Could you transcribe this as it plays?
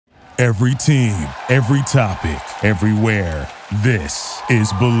Every team, every topic, everywhere. This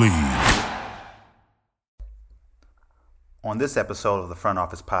is Believe. On this episode of the Front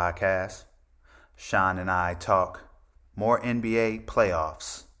Office Podcast, Sean and I talk more NBA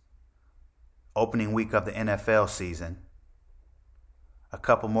playoffs, opening week of the NFL season, a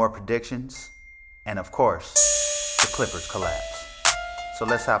couple more predictions, and of course, the Clippers collapse. So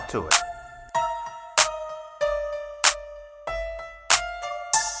let's hop to it.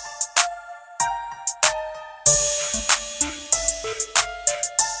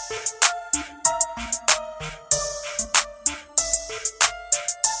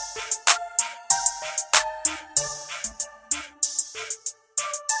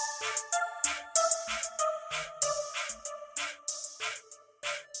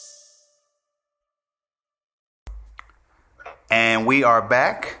 And we are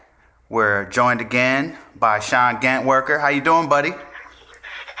back. We're joined again by Sean Gantworker. How you doing, buddy?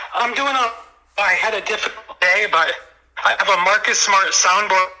 I'm doing all right. I had a difficult day, but I have a Marcus Smart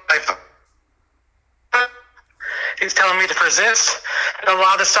soundboard. He's telling me to persist, and a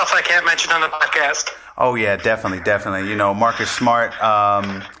lot of stuff I can't mention on the podcast. Oh, yeah, definitely. You know, Marcus Smart,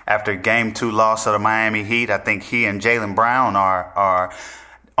 after Game 2 loss of the Miami Heat, I think he and Jaylen Brown are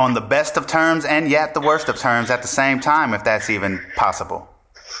on the best of terms and yet the worst of terms at the same time, if that's even possible.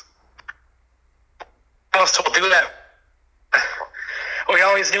 Also, we'll do that. We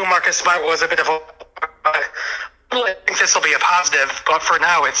always knew Marcus Smart was a bit of a... I think this will be a positive, but for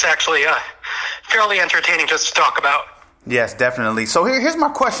now, it's actually fairly entertaining just to talk about. Yes, definitely. So here's my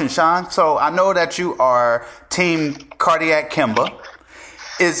question, Sean. So I know that you are Team Cardiac Kemba.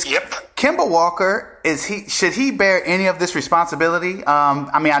 Yep. Kemba Walker, should he bear any of this responsibility?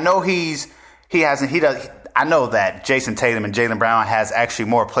 I mean, I know I know that Jason Tatum and Jaylen Brown has actually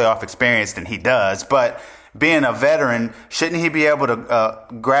more playoff experience than he does, but being a veteran, shouldn't he be able to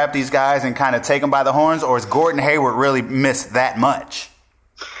grab these guys and kind of take them by the horns, or is Gordon Hayward really missed that much?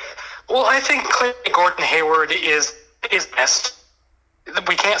 Well, I think clearly Gordon Hayward is best.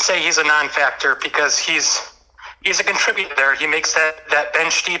 We can't say he's a non-factor because he's a contributor. He makes that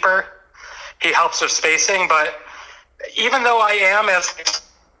bench deeper. He helps with spacing, but even though I am as...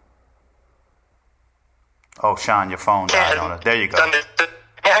 Oh, Sean, your phone died on it. There you go.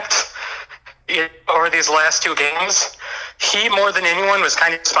 Over these last two games, he more than anyone was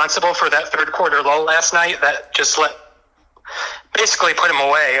kind of responsible for that third quarter lull last night that just basically put him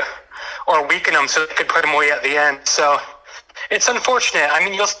away or weaken him so they could put him away at the end. So it's unfortunate. I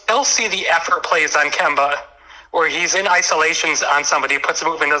mean, you'll still see the effort plays on Kemba where he's in isolations on somebody, puts a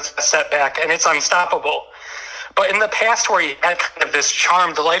move into a setback, and it's unstoppable. But in the past where he had kind of this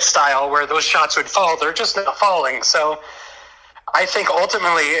charmed lifestyle where those shots would fall, they're just not falling. So I think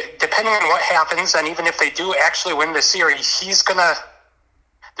ultimately, depending on what happens, and even if they do actually win the series, there's going to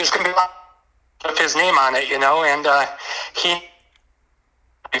be a lot of his name on it, you know, and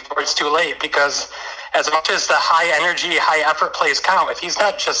before it's too late, because as much as the high energy, high effort plays count, if he's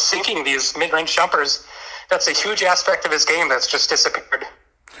not just sinking these mid-range jumpers, that's a huge aspect of his game that's just disappeared.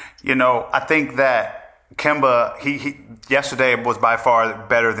 You know, I think that Kemba, he yesterday was by far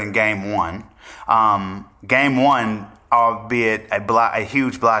better than Game 1. Game 1, albeit a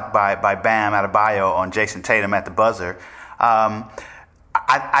huge block by Bam Adebayo on Jason Tatum at the buzzer. I'm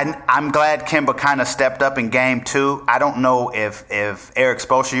glad Kemba kind of stepped up in Game 2. I don't know if Eric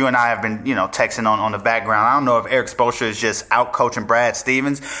Spoelstra, you and I have been, texting on the background. I don't know if Eric Spoelstra is just out coaching Brad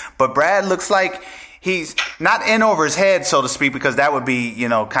Stevens, but Brad looks like he's not in over his head, so to speak, because that would be,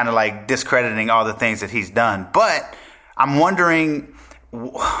 kind of like discrediting all the things that he's done. But I'm wondering,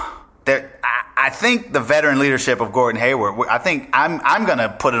 I think the veteran leadership of Gordon Hayward, I think I'm going to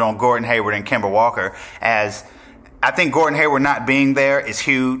put it on Gordon Hayward and Kemba Walker, as I think Gordon Hayward not being there is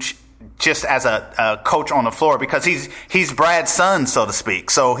huge just as a coach on the floor, because he's Brad's son, so to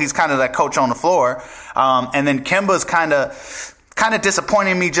speak. So he's kind of that coach on the floor. And then Kemba's kind of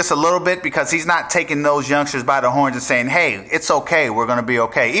disappointing me just a little bit because he's not taking those youngsters by the horns and saying, hey, it's okay, we're going to be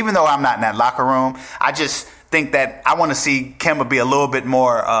okay. Even though I'm not in that locker room, I just think that I want to see Kemba be a little bit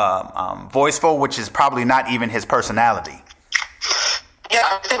more voiceful, which is probably not even his personality. Yeah,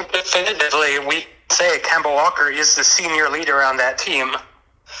 I think definitively we say Kemba Walker is the senior leader on that team.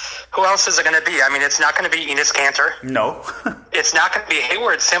 Who else is it going to be? I mean, it's not going to be Enes Kanter. No. It's not going to be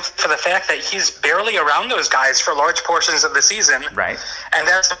Hayward, simply for the fact that he's barely around those guys for large portions of the season. Right. And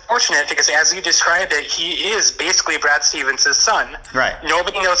that's unfortunate because, as you described it, he is basically Brad Stevens' son. Right.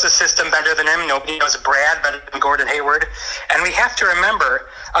 Nobody knows the system better than him. Nobody knows Brad better than Gordon Hayward. And we have to remember,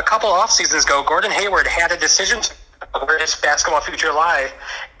 a couple off seasons ago, Gordon Hayward had a decision where his basketball future lie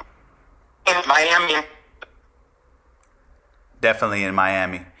in Miami. Definitely in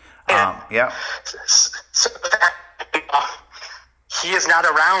Miami. Yeah. So he is not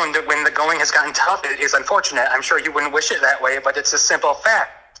around when the going has gotten tough. It is unfortunate. I'm sure you wouldn't wish it that way, but it's a simple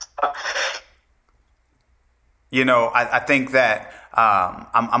fact. I think that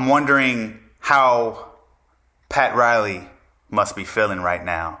I'm wondering how Pat Riley must be feeling right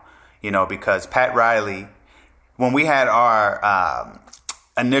now. Because Pat Riley, when we had our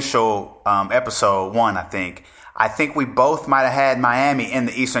initial episode 1, I think we both might have had Miami in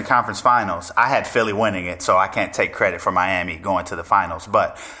the Eastern Conference Finals. I had Philly winning it, so I can't take credit for Miami going to the finals.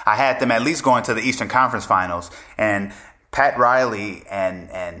 But I had them at least going to the Eastern Conference Finals. And Pat Riley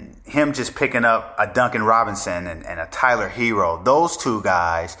and him just picking up a Duncan Robinson and a Tyler Hero, those two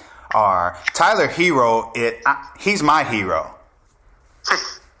guys are – Tyler Hero, he's my hero.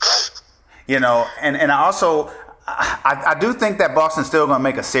 And I also – I do think that Boston's still going to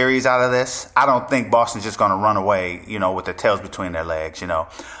make a series out of this. I don't think Boston's just going to run away, with their tails between their legs,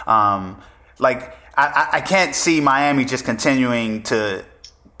 I can't see Miami just continuing to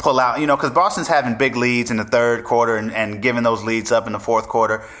pull out, because Boston's having big leads in the third quarter and giving those leads up in the fourth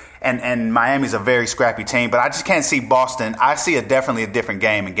quarter. And Miami's a very scrappy team, but I just can't see Boston. I see definitely a different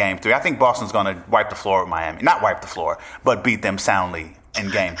game in Game 3. I think Boston's going to wipe the floor with Miami. Not wipe the floor, but beat them soundly in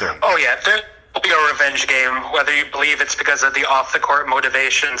Game 3. Oh, yeah. Will be a revenge game, whether you believe it's because of the off-the-court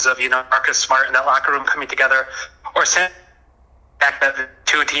motivations of, Marcus Smart and that locker room coming together, or the fact that the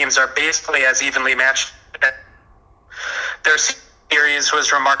two teams are basically as evenly matched. Their series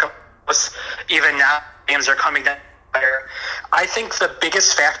was remarkable. Even now, games are coming down. I think the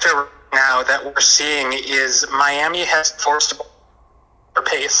biggest factor now that we're seeing is Miami has forced their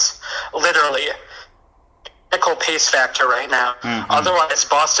pace, literally. Pace factor right now. Mm-hmm. Otherwise,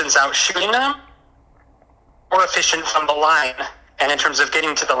 Boston's out shooting them, more efficient from the line, and in terms of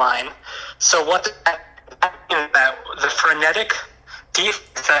getting to the line. So what that means that the frenetic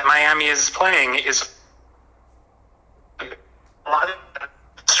defense that Miami is playing is a lot of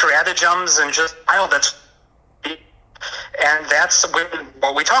stratagems and just and that's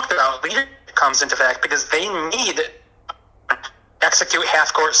what we talked about. Leadership comes into fact because they need to execute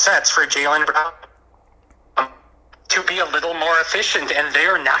half-court sets for Jaylen Brown to be a little more efficient, and they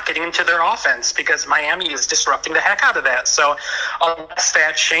are not getting into their offense because Miami is disrupting the heck out of that. So unless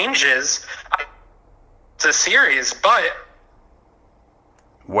that changes the series, but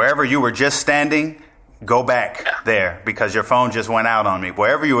wherever you were just standing, go back there because your phone just went out on me.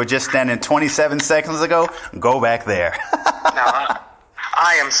 Wherever you were just standing 27 seconds ago, go back there. No,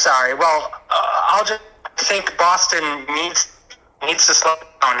 I am sorry. Well, I'll just think Boston needs to slow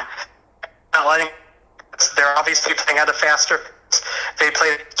down. Not letting. They're obviously playing at a faster pace. They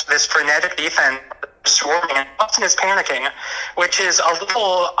play this frenetic defense, swarming, and Boston is panicking, which is a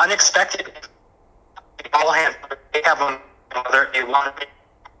little unexpected. All hands, they have them whether they want to.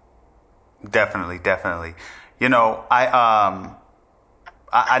 Definitely. I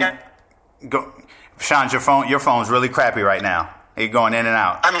go. Sean, your phone's really crappy right now. You're going in and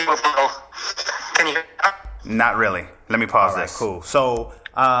out. I'm moving. Can you? Not really. Let me pause this. Cool. So.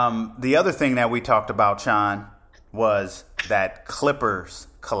 The other thing that we talked about, Sean, was that Clippers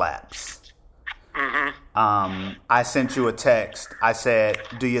collapse. Mm-hmm. I sent you a text. I said,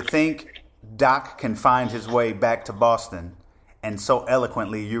 do you think Doc can find his way back to Boston? And so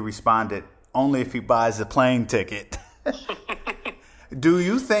eloquently you responded, only if he buys a plane ticket. Do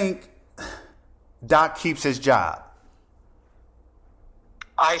you think Doc keeps his job?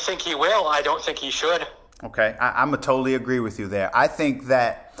 I think he will. I don't think he should. Okay, I'm going to totally agree with you there. I think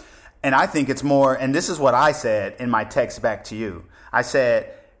that, and I think it's more, and this is what I said in my text back to you. I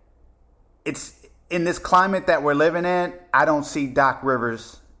said, it's in this climate that we're living in, I don't see Doc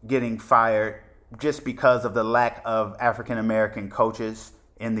Rivers getting fired just because of the lack of African-American coaches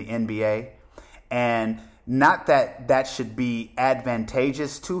in the NBA. And not that that should be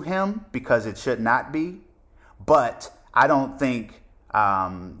advantageous to him, because it should not be, but I don't think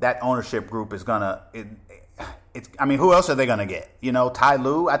that ownership group is going to... who else are they going to get? Ty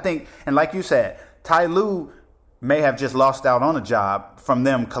Lue, I think, and like you said, Ty Lue may have just lost out on a job from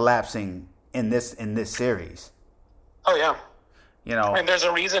them collapsing in this series. Oh, yeah. And there's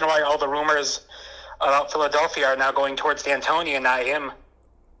a reason why all the rumors about Philadelphia are now going towards D'Antoni and not him.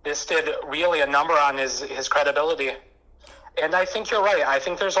 This did really a number on his credibility. And I think you're right. I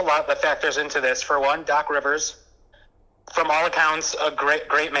think there's a lot that factors into this. For one, Doc Rivers, from all accounts, a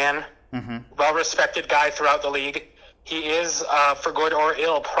great man. Mm-hmm. Well-respected guy throughout the league. He is, for good or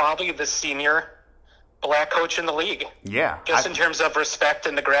ill, probably the senior black coach in the league. Yeah. Just in terms of respect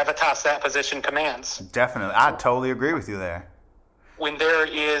and the gravitas that position commands. Definitely. I totally agree with you there. When there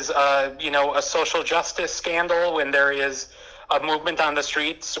is, a social justice scandal, when there is a movement on the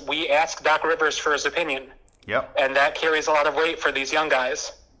streets, we ask Doc Rivers for his opinion. Yep. And that carries a lot of weight for these young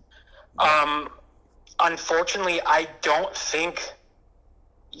guys. Unfortunately, I don't think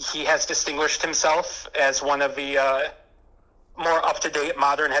he has distinguished himself as one of the more up-to-date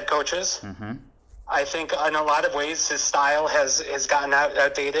modern head coaches. Mm-hmm. I think in a lot of ways his style has gotten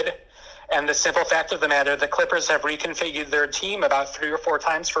outdated. And the simple fact of the matter, the Clippers have reconfigured their team about 3 or 4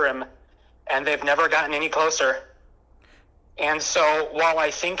 times for him, and they've never gotten any closer. And so while I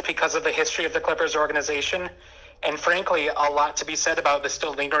think because of the history of the Clippers organization, and frankly, a lot to be said about the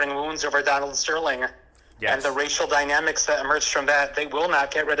still lingering wounds over Donald Sterling, yes, and the racial dynamics that emerged from that, they will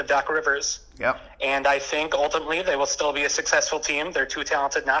not get rid of Doc Rivers. Yep. And I think ultimately they will still be a successful team. They're too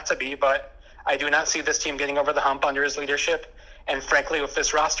talented not to be, but I do not see this team getting over the hump under his leadership, and frankly, with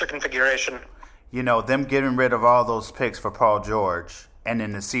this roster configuration. You know, them getting rid of all those picks for Paul George, and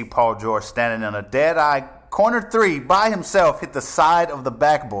then to see Paul George standing in a dead-eye corner 3 by himself, hit the side of the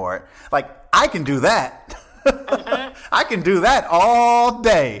backboard. Like, I can do that. Mm-hmm. I can do that all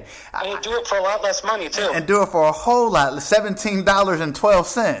day. And do it for a lot less money, too. And do it for a whole lot,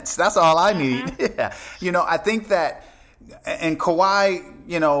 $17.12. That's all I need. Mm-hmm. Yeah. You know, I think that, and Kawhi,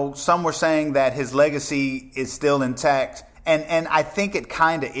 you know, some were saying that his legacy is still intact. And I think it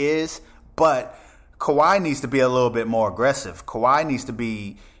kind of is, but Kawhi needs to be a little bit more aggressive. Kawhi needs to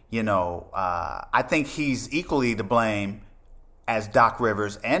be, you know, I think he's equally to blame as Doc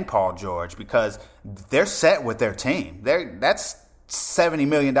Rivers and Paul George because they're set with their team. That's $70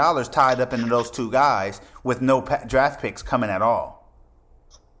 million tied up into those 2 guys with no draft picks coming at all.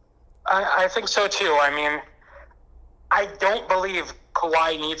 I think so, too. I mean, I don't believe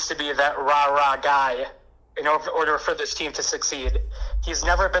Kawhi needs to be that rah-rah guy in order for this team to succeed. He's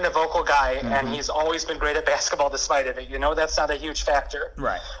never been a vocal guy, mm-hmm, and he's always been great at basketball despite of it. You know, that's not a huge factor.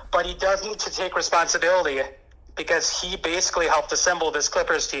 Right. But he does need to take responsibility because he basically helped assemble this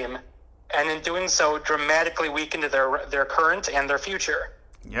Clippers team, and in doing so, dramatically weakened their current and their future.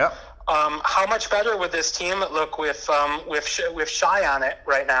 Yep. How much better would this team look with Shai on it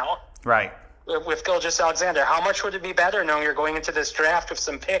right now? Right. With Gilgeous-Alexander, how much would it be better knowing you're going into this draft with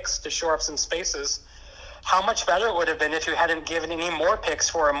some picks to shore up some spaces? How much better it would have been if you hadn't given any more picks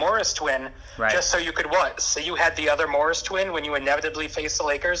for a Morris twin, right, just so you could say you had the other Morris twin when you inevitably faced the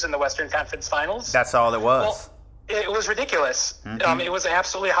Lakers in the Western Conference Finals? That's all it was. Well, it was ridiculous. Mm-hmm. It was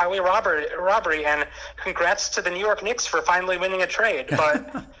absolutely highway robbery, and congrats to the New York Knicks for finally winning a trade.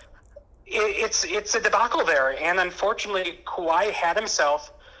 But it's a debacle there, and unfortunately, Kawhi had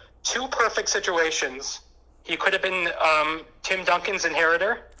himself 2 perfect situations. He could have been Tim Duncan's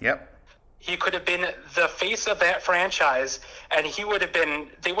inheritor. Yep. He could have been the face of that franchise, and they would have,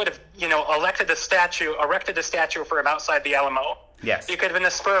 erected a statue for him outside the Alamo. Yes. He could have been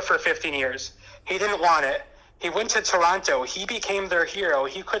a Spur for 15 years. He didn't want it. He went to Toronto. He became their hero.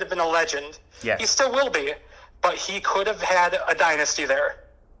 He could have been a legend. Yes. He still will be, but he could have had a dynasty there.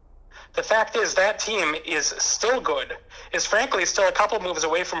 The fact is that team is still good, is frankly still a couple moves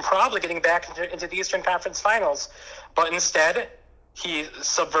away from probably getting back into the Eastern Conference Finals, but instead he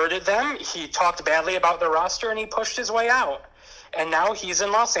subverted them, he talked badly about the roster, and he pushed his way out. And now he's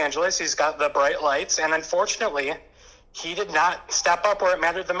in Los Angeles, he's got the bright lights, and unfortunately, he did not step up where it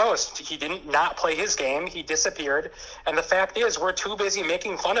mattered the most. He didn't not play his game, he disappeared, and the fact is, we're too busy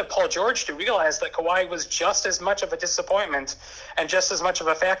making fun of Paul George to realize that Kawhi was just as much of a disappointment and just as much of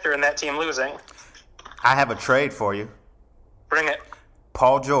a factor in that team losing. I have a trade for you. Bring it.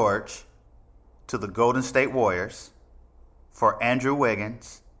 Paul George to the Golden State Warriors for Andrew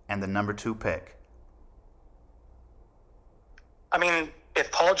Wiggins and the number 2 pick. I mean,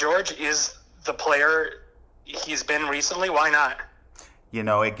 if Paul George is the player he's been recently, why not? You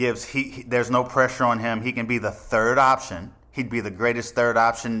know, it gives there's no pressure on him. He can be the 3rd option. He'd be the greatest 3rd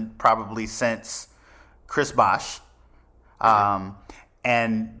option probably since Chris Bosh.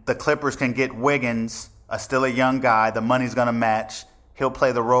 And the Clippers can get Wiggins, still a young guy. The money's going to match. He'll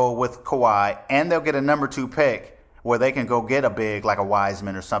play the role with Kawhi, and they'll get a number 2 pick where they can go get a big like a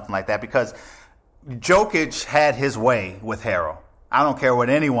Wiseman or something like that, because Jokic had his way with Harrell. I don't care what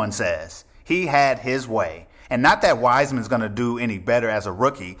anyone says. He had his way. And not that Wiseman's going to do any better as a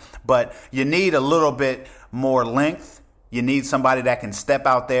rookie, but you need a little bit more length. You need somebody that can step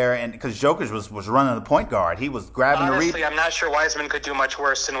out there, and because Jokic was running the point guard. He was grabbing the Honestly, I'm not sure Wiseman could do much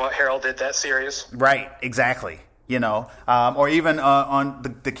worse than what Harrell did that series. Right, exactly. You know, or even on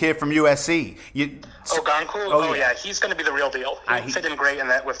the kid from USC. Okonkwo? Oh, yeah. He's going to be the real deal. He fit in great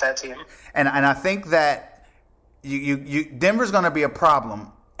with that team. And I think that Denver's going to be a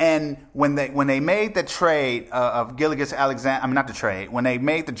problem. And when they made the trade of Gilgeous-Alexander, when they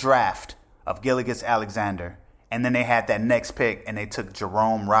made the draft of Gilgeous-Alexander And then they had that next pick, and they took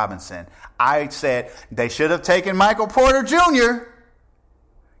Jerome Robinson. I said they should have taken Michael Porter Jr.,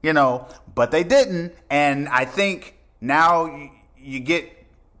 but they didn't. And I think now you get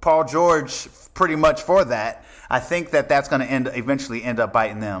Paul George pretty much for that. I think that's going to eventually end up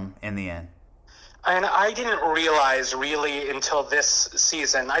biting them in the end. And I didn't realize really until this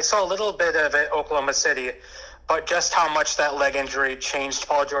season. I saw a little bit of it at Oklahoma City, but just how much that leg injury changed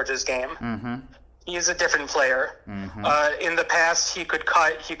Paul George's game. Mm-hmm. He's a different player. Mm-hmm. In the past, he could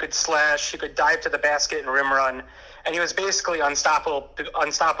cut, he could slash, he could dive to the basket and rim run, and he was basically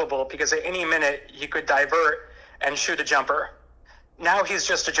unstoppable because at any minute he could divert and shoot a jumper. Now he's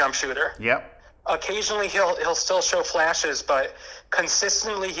just a jump shooter. Yep. Occasionally he'll still show flashes, but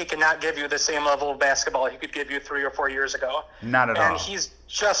consistently he cannot give you the same level of basketball he could give you 3 or 4 years ago. Not at all. And he's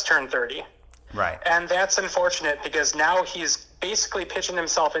just turned 30. Right. And that's unfortunate because now he's basically pitching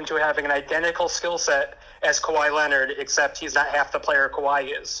himself into having an identical skill set as Kawhi Leonard, except he's not half the player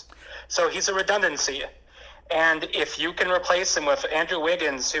Kawhi is. So he's a redundancy. And if you can replace him with Andrew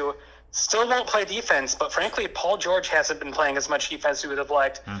Wiggins, who still won't play defense, but frankly, Paul George hasn't been playing as much defense as we would have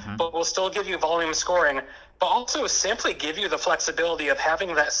liked, but will still give you volume scoring, but also simply give you the flexibility of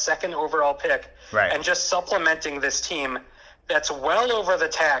having that second overall pick and just supplementing this team that's well over the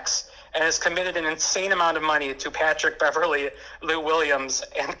tax and has committed an insane amount of money to Patrick Beverley, Lou Williams,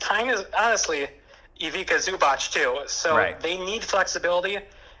 and kind of, honestly, Ivica Zubac too. So they need flexibility.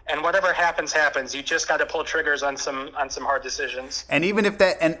 And whatever happens. You just got to pull triggers on some hard decisions. And even if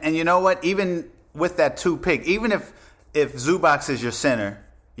that, and you know what? Even with that 2 pick, even if Zubac is your center,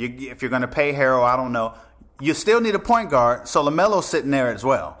 if you're going to pay Harrell, I don't know, you still need a point guard. So LaMelo's sitting there as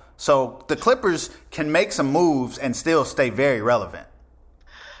well. So the Clippers can make some moves and still stay very relevant.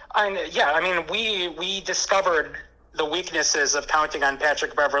 We discovered the weaknesses of counting on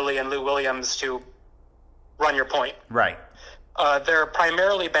Patrick Beverley and Lou Williams to run your point. Right. They're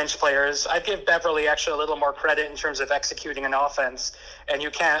primarily bench players. I'd give Beverley actually a little more credit in terms of executing an offense, and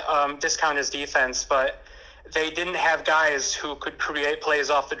you can't discount his defense, but they didn't have guys who could create plays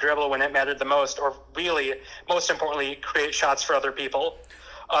off the dribble when it mattered the most, or really, most importantly, create shots for other people.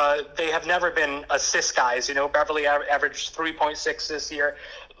 They have never been assist guys. Beverley averaged 3.6 this year.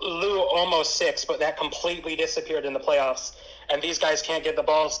 Lou almost 6, but that completely disappeared in the playoffs. And these guys can't get the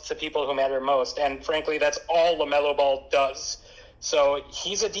balls to people who matter most. And frankly, that's all LaMelo Ball does. So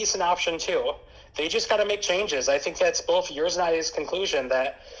he's a decent option too. They just got to make changes. I think that's both yours and I's conclusion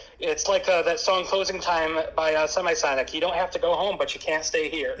that it's like that song Closing Time by Semisonic. You don't have to go home, but you can't stay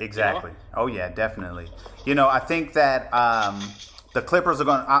here. Exactly. Oh, yeah, definitely. I think that the Clippers are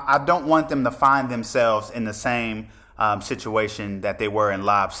going to – I don't want them to find themselves in the same situation that they were in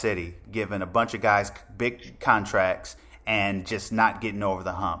Lob City, giving a bunch of guys big contracts and just not getting over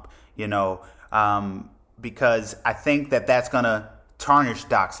the hump, because I think that's going to tarnish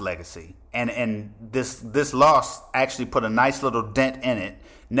Doc's legacy. And this loss actually put a nice little dent in it.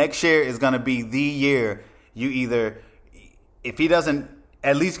 Next year is going to be the year you either, if he doesn't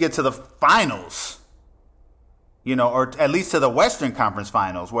at least get to the finals, or at least to the Western Conference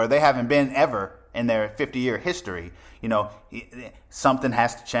Finals, where they haven't been ever in their 50-year history, something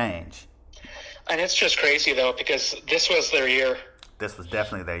has to change. And it's just crazy, though, because this was their year. This was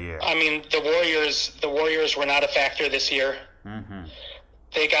definitely their year. I mean, the Warriors were not a factor this year. Mm-hmm.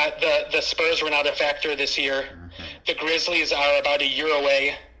 They got the Spurs were not a factor this year. Mm-hmm. The Grizzlies are about a year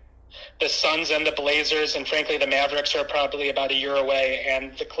away. The Suns and the Blazers and, frankly, the Mavericks are probably about a year away.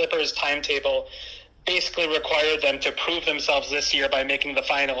 And the Clippers' timetable basically required them to prove themselves this year by making the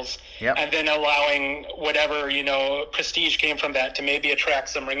finals, and then allowing whatever, prestige came from that to maybe attract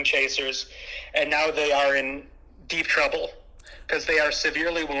some ring chasers. And now they are in deep trouble because they are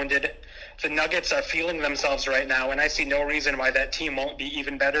severely wounded. The Nuggets are feeling themselves right now, and I see no reason why that team won't be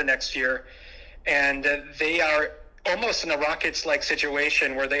even better next year. And they are almost in a Rockets-like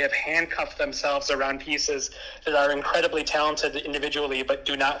situation where they have handcuffed themselves around pieces that are incredibly talented individually but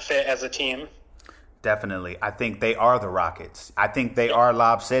do not fit as a team. Definitely. I think they are the Rockets. I think they are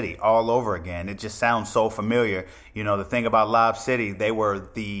Lob City all over again. It just sounds so familiar. The thing about Lob City, they were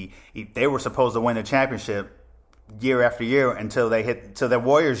supposed to win the championship year after year until the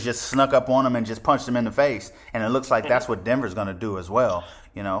Warriors just snuck up on them and just punched them in the face. And it looks like that's what Denver's going to do as well.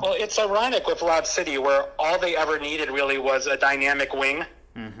 Well, it's ironic with Lob City where all they ever needed really was a dynamic wing.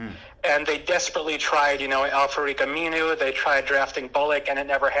 Mm-hmm. And they desperately tried, Al-Farouq Aminu. They tried drafting Bullock, and it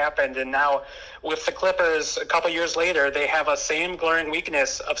never happened. And now with the Clippers, a couple years later, they have a same glaring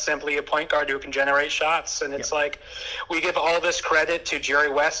weakness of simply a point guard who can generate shots. And it's like we give all this credit to Jerry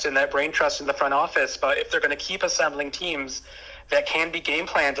West and that brain trust in the front office. But if they're going to keep assembling teams that can be game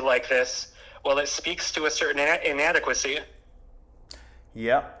planned like this, well, it speaks to a certain inadequacy.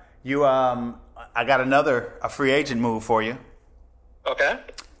 Yep. I got a free agent move for you. Okay.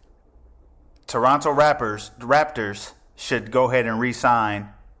 Toronto Raptors should go ahead and re-sign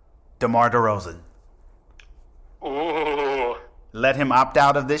DeMar DeRozan. Ooh. Let him opt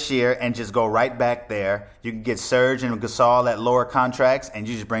out of this year and just go right back there. You can get Serge and Gasol at lower contracts, and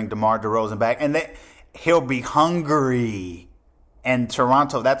you just bring DeMar DeRozan back, and he'll be hungry. And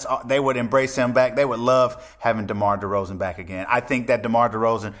Toronto, they would embrace him back. They would love having DeMar DeRozan back again. I think that DeMar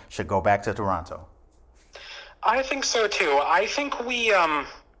DeRozan should go back to Toronto. I think so too. I think we're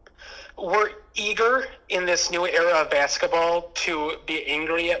eager in this new era of basketball to be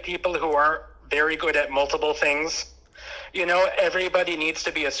angry at people who aren't very good at multiple things. You know, everybody needs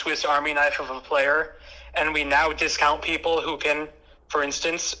to be a Swiss Army knife of a player, and we now discount people who can, for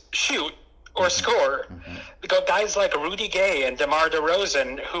instance, shoot or score. Mm-hmm. Guys like Rudy Gay and DeMar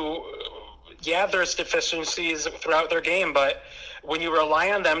DeRozan, who, yeah, there's deficiencies throughout their game, but when you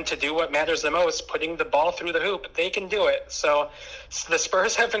rely on them to do what matters the most, putting the ball through the hoop, they can do it. So the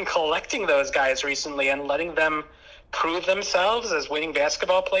Spurs have been collecting those guys recently and letting them prove themselves as winning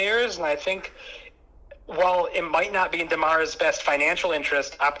basketball players, and I think while it might not be in DeMar's best financial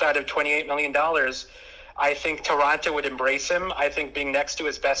interest, opt out of $28 million, I think Toronto would embrace him. I think being next to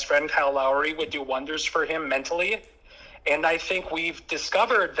his best friend, Kyle Lowry, would do wonders for him mentally. And I think we've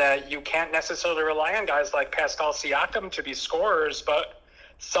discovered that you can't necessarily rely on guys like Pascal Siakam to be scorers, but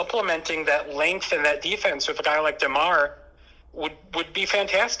supplementing that length and that defense with a guy like DeMar would be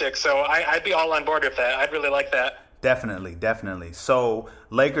fantastic. So I'd be all on board with that. I'd really like that. Definitely. So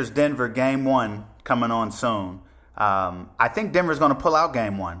Lakers-Denver Game 1 coming on soon. I think Denver's going to pull out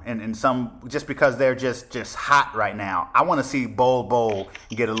Game 1, and some just because they're just hot right now. I want to see Bol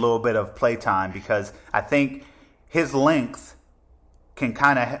get a little bit of playtime because I think his length can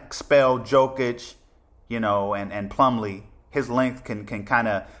kind of spell Jokic, and Plumlee. His length can kind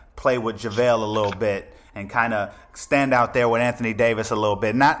of play with JaVale a little bit and kind of stand out there with Anthony Davis a little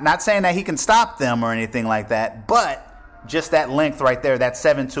bit. Not saying that he can stop them or anything like that, but just that length right there, that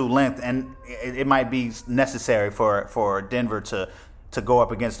 7'2" length, and it might be necessary for Denver to go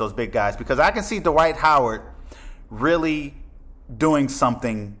up against those big guys because I can see Dwight Howard really doing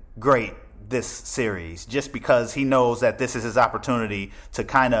something great this series just because he knows that this is his opportunity to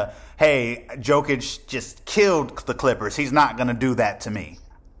kind of, hey, Jokic just killed the Clippers. He's not going to do that to me.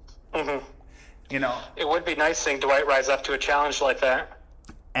 Mm-hmm. It would be nice seeing Dwight rise up to a challenge like that.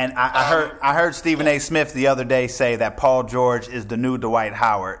 And I heard Stephen A. Smith the other day say that Paul George is the new Dwight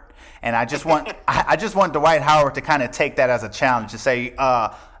Howard, and I just want Dwight Howard to kind of take that as a challenge to say,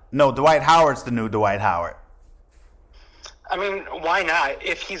 no, Dwight Howard's the new Dwight Howard. I mean, why not?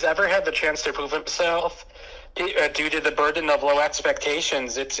 If he's ever had the chance to prove himself due to the burden of low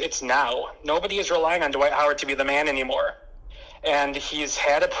expectations, it's now. Nobody is relying on Dwight Howard to be the man anymore, and he's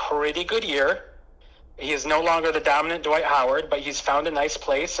had a pretty good year. He is no longer the dominant Dwight Howard, but he's found a nice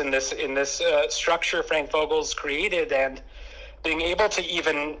place in this structure Frank Vogel's created, and being able to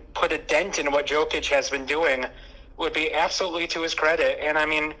even put a dent in what Jokic has been doing would be absolutely to his credit. And I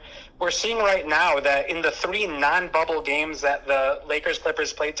mean, we're seeing right now that in the 3 non-bubble games that the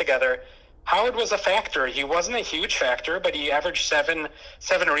Lakers-Clippers played together, Howard was a factor. He wasn't a huge factor, but he averaged seven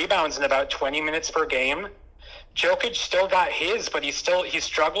rebounds in about 20 minutes per game. Jokic still got his, but he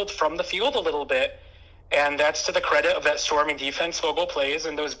struggled from the field a little bit. And that's to the credit of that storming defense Vogel plays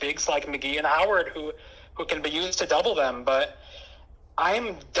and those bigs like McGee and Howard who can be used to double them. But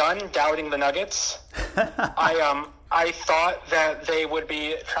I'm done doubting the Nuggets. I thought that they would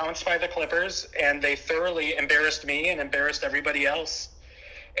be trounced by the Clippers, and they thoroughly embarrassed me and embarrassed everybody else.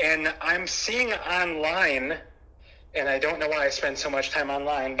 And I'm seeing online, and I don't know why I spend so much time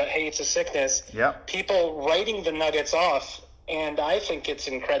online, but hey, it's a sickness. Yep. People writing the Nuggets off, and I think it's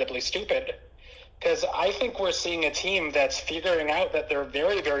incredibly stupid. Because I think we're seeing a team that's figuring out that they're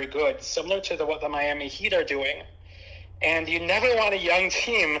very, very good, similar to what the Miami Heat are doing. And you never want a young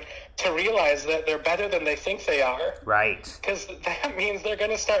team to realize that they're better than they think they are. Right. Because that means they're going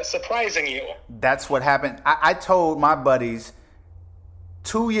to start surprising you. That's what happened. I told my buddies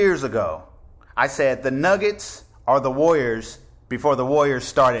 2 years ago, I said the Nuggets are the Warriors before the Warriors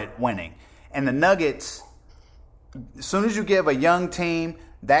started winning. And the Nuggets, as soon as you give a young team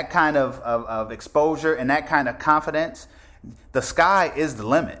that kind of exposure and that kind of confidence, the sky is the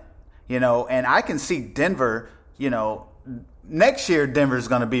limit, and I can see Denver, next year Denver's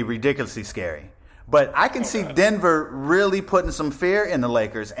going to be ridiculously scary, but I can see Denver really putting some fear in the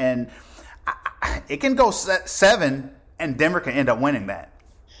Lakers, and it can go 7 and Denver can end up winning that.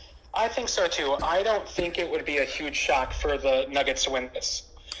 I think so too. I don't think it would be a huge shock for the Nuggets to win this.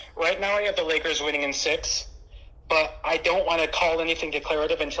 Right now I have the Lakers winning in 6, but I don't want to call anything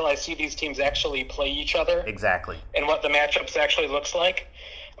declarative until I see these teams actually play each other. Exactly. And what the matchups actually looks like.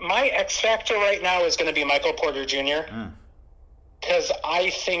 My X factor right now is going to be Michael Porter Jr. Because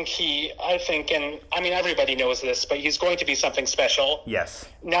I think, and I mean, everybody knows this, but he's going to be something special. Yes.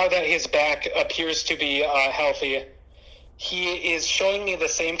 Now that his back appears to be healthy, he is showing me the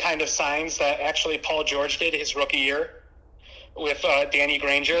same kind of signs that actually Paul George did his rookie year with Danny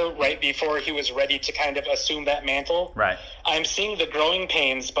Granger right before he was ready to kind of assume that mantle. Right. I'm seeing the growing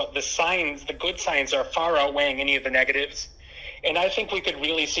pains, but the signs, the good signs, are far outweighing any of the negatives. And I think we could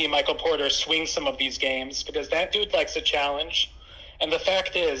really see Michael Porter swing some of these games because that dude likes a challenge. And the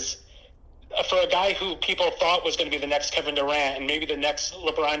fact is, for a guy who people thought was going to be the next Kevin Durant and maybe the next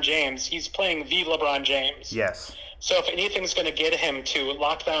LeBron James, he's playing the LeBron James. Yes. So if anything's going to get him to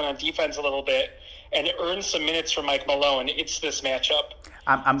lock down on defense a little bit and earn some minutes for Mike Malone, it's this matchup.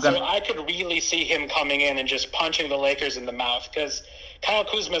 So I could really see him coming in and just punching the Lakers in the mouth because Kyle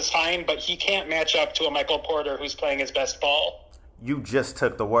Kuzma's fine, but he can't match up to a Michael Porter who's playing his best ball. You just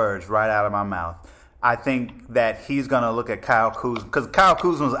took the words right out of my mouth. I think that he's going to look at Kyle Kuzma because Kyle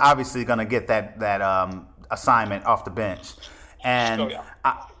Kuzma's obviously going to get that assignment off the bench. And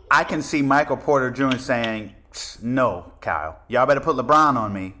I can see Michael Porter Jr. saying, no, Kyle, y'all better put LeBron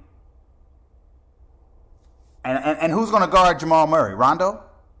on me. And who's going to guard Jamal Murray? Rondo?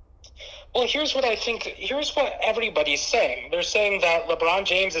 Well, here's what I think. Here's what everybody's saying. They're saying that LeBron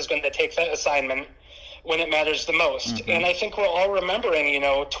James is going to take that assignment when it matters the most. Mm-hmm. And I think we're all remembering,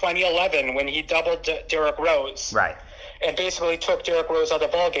 2011 when he doubled Derrick Rose. Right. And basically took Derrick Rose out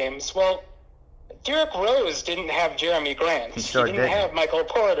of ball games. Well, Derrick Rose didn't have Jeremy Grant. He didn't have Michael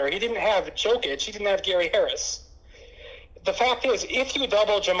Porter. He didn't have Jokic. He didn't have Gary Harris. The fact is, if you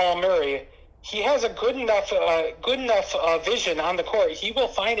double Jamal Murray, he has a good enough vision on the court. He will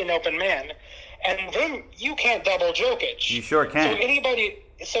find an open man, and then you can't double Jokic. You sure can.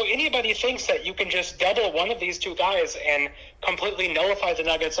 So anybody thinks that you can just double one of these two guys and completely nullify the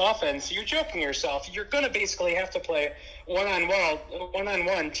Nuggets' offense, you're joking yourself. You're going to basically have to play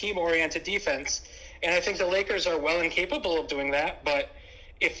one-on-one, team-oriented defense, and I think the Lakers are well and capable of doing that. But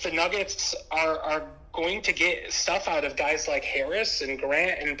if the Nuggets are going to get stuff out of guys like Harris and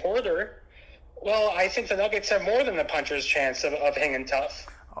Grant and Porter, well, I think the Nuggets have more than a puncher's chance of hanging tough.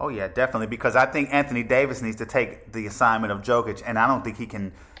 Oh, yeah, definitely, because I think Anthony Davis needs to take the assignment of Jokic, and I don't think he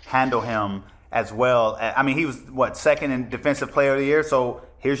can handle him as well. I mean, he was, second in Defensive Player of the Year, so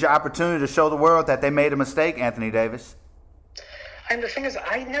here's your opportunity to show the world that they made a mistake, Anthony Davis. And the thing is,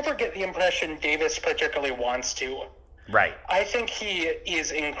 I never get the impression Davis particularly wants to. Right. I think he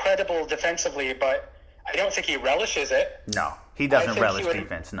is incredible defensively, but I don't think he relishes it. No, he doesn't relish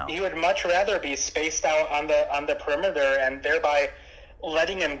defense, no. He would much rather be spaced out on the perimeter and thereby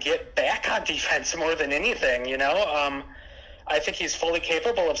letting him get back on defense more than anything, I think he's fully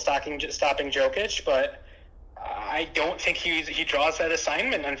capable of stopping Jokic, but I don't think he draws that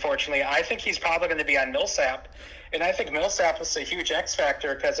assignment, unfortunately. I think he's probably going to be on Millsap, and I think Millsap was a huge X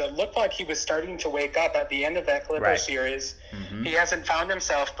factor because it looked like he was starting to wake up at the end of that Clippers series. Mm-hmm. He hasn't found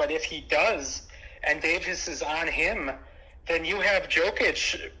himself, but if he does and Davis is on him, then you have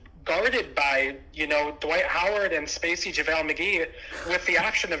Jokic guarded by, Dwight Howard and Spacey JaVale McGee with the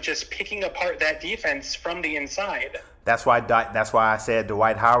option of just picking apart that defense from the inside. That's why I said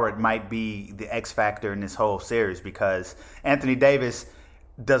Dwight Howard might be the X factor in this whole series because Anthony Davis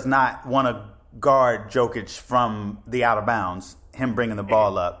does not want to guard Jokic from the out of bounds, him bringing the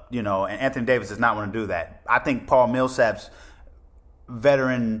ball up, and Anthony Davis does not want to do that. I think Paul Millsap's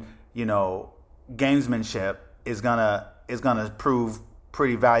veteran, gamesmanship is gonna prove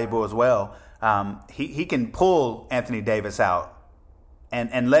pretty valuable as well. He can pull Anthony Davis out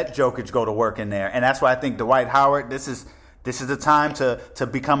and let Jokic go to work in there, and that's why I think Dwight Howard. This is the time to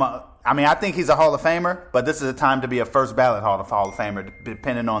become I think he's a Hall of Famer, but this is a time to be a first ballot Hall of Famer,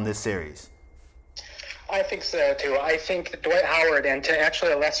 depending on this series. I think so too. I think Dwight Howard, and to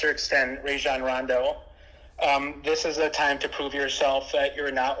actually a lesser extent Rajon Rondo, this is a time to prove yourself that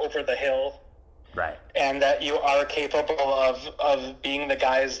you're not over the hill. Right. And that you are capable of being the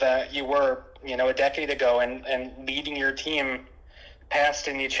guys that you were, a decade ago and leading your team past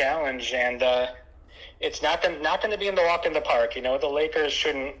any challenge. And it's not going to be in the walk in the park. The Lakers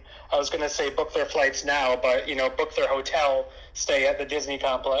shouldn't, I was going to say book their flights now, but, book their hotel stay at the Disney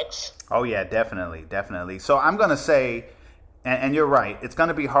complex. Oh, yeah, definitely. So I'm going to say, and you're right, it's going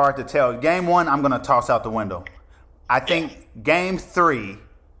to be hard to tell. Game 1, I'm going to toss out the window. I think Game 3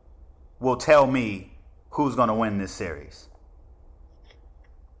 will tell me who's going to win this series.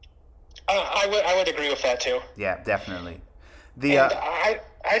 I would agree with that too. Yeah, definitely.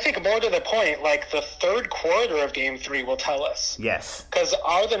 I think more to the point, like the third quarter of Game 3 will tell us. Yes. Because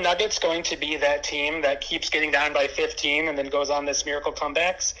are the Nuggets going to be that team that keeps getting down by 15 and then goes on this miracle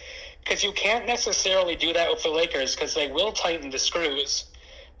comebacks? Because you can't necessarily do that with the Lakers because they will tighten the screws.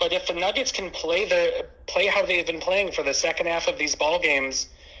 But if the Nuggets can play how they've been playing for the second half of these ball games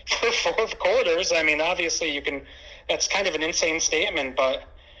for fourth quarters, I mean, obviously that's kind of an insane statement, but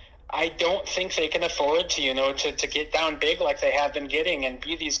I don't think they can afford to get down big like they have been getting and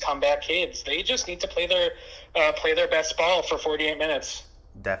be these comeback kids. They just need to play their best ball for 48 minutes.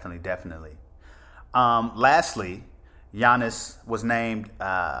 Definitely. Lastly, Giannis was named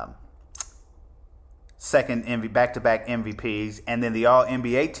second back-to-back MVPs, and then the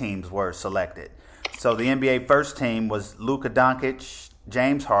All-NBA teams were selected. So the NBA first team was Luka Doncic,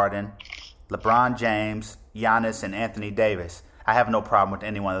 James Harden, LeBron James, Giannis, and Anthony Davis. I have no problem with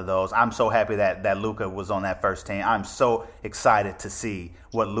any one of those. I'm so happy that Luka was on that first team. I'm so excited to see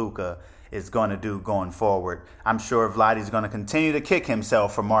what Luka is going to do going forward. I'm sure Vladdy's going to continue to kick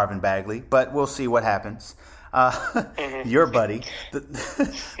himself for Marvin Bagley, but we'll see what happens. Your buddy.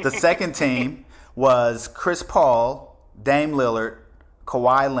 The second team was Chris Paul, Dame Lillard,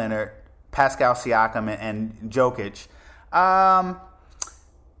 Kawhi Leonard, Pascal Siakam, and Jokic.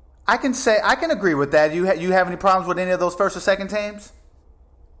 I can agree with that. You have any problems with any of those first or second teams?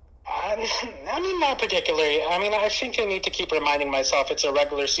 I mean, not particularly. I mean, I think I need to keep reminding myself it's a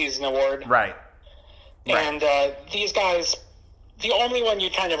regular season award. Right. And these guys, the only one you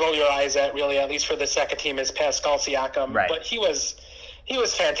kind of roll your eyes at, really, at least for the second team, is Pascal Siakam. Right. But he was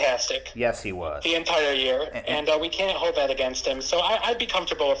fantastic. Yes, he was. The entire year. And we can't hold that against him. So I'd be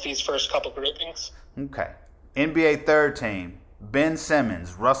comfortable with these first couple groupings. Okay. NBA third team, Ben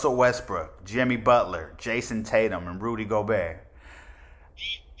Simmons, Russell Westbrook, Jimmy Butler, Jason Tatum, and Rudy Gobert.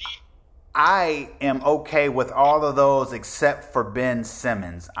 I am okay with all of those except for Ben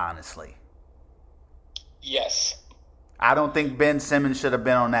Simmons, honestly. Yes. I don't think Ben Simmons should have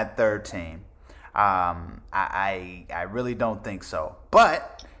been on that third team. I really don't think so.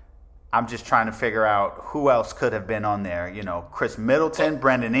 But I'm just trying to figure out who else could have been on there. You know, Chris Middleton,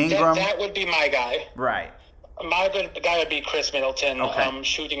 Brandon Ingram. That would be my guy. Right. My guy would be Chris Middleton, Okay.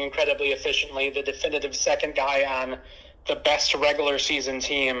 shooting incredibly efficiently, the definitive second guy on the best regular season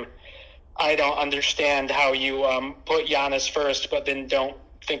team. I don't understand how you put Giannis first, but then don't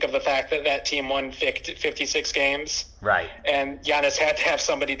think of the fact that team won 56 games. Right. And Giannis had to have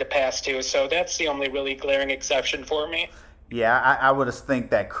somebody to pass to, so that's the only really glaring exception for me. Yeah, I would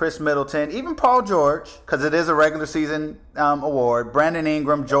think that Chris Middleton, even Paul George, because it is a regular season award, Brandon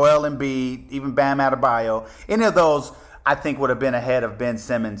Ingram, Joel Embiid, even Bam Adebayo, any of those I think would have been ahead of Ben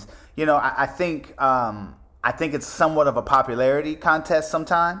Simmons. You know, I think it's somewhat of a popularity contest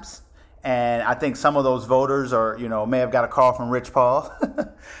sometimes. And I think some of those voters may have got a call from Rich Paul,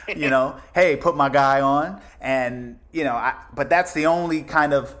 hey, put my guy on. And, but that's the only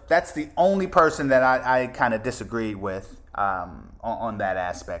person that I kind of disagreed with on that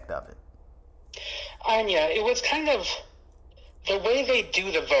aspect of it. Yeah, it was kind of the way they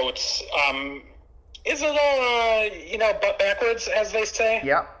do the votes is a little, butt backwards, as they say.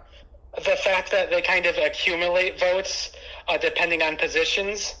 Yep. The fact that they kind of accumulate votes depending on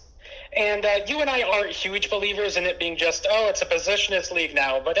positions. And you and I aren't huge believers in it being just, it's a positionless league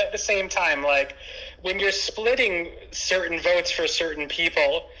now. But at the same time, like, when you're splitting certain votes for certain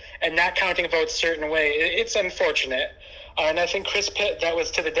people and not counting votes a certain way, it's unfortunate. And I think that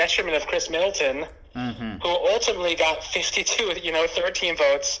was to the detriment of Chris Middleton, who ultimately got 52, third-team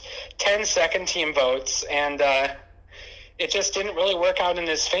votes, 10 second-team votes, and it just didn't really work out in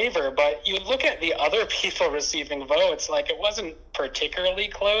his favor. But you look at the other people receiving votes, like, it wasn't particularly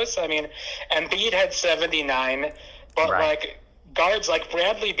close. I mean, Embiid had 79, but right. like guards like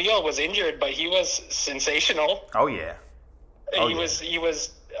Bradley Beal was injured, but he was sensational. Oh yeah. He was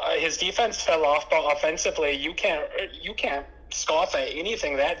his defense fell off, but offensively you can't scoff at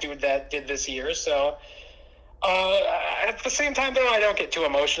anything that did this year. So at the same time, though, I don't get too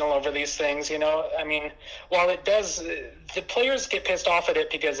emotional over these things. I mean, while it does, the players get pissed off at it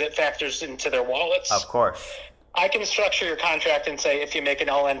because it factors into their wallets. Of course. I can structure your contract and say, if you make an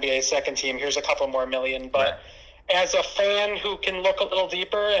All-NBA second team, here's a couple more million. But as a fan who can look a little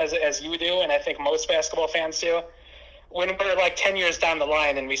deeper, as you do, and I think most basketball fans do, when we're like 10 years down the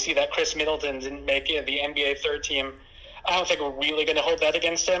line and we see that Chris Middleton didn't make the NBA third team, I don't think we're really going to hold that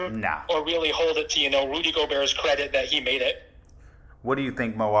against him. No. Or really hold it to, Rudy Gobert's credit that he made it. What do you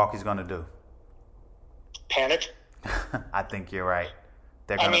think Milwaukee's going to do? Panic? I think you're right.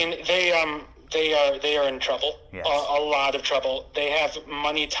 They are in trouble. Yes. A lot of trouble. They have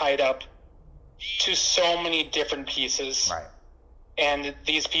money tied up to so many different pieces. Right. And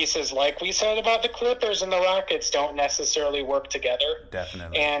these pieces, like we said about the Clippers and the Rockets, don't necessarily work together.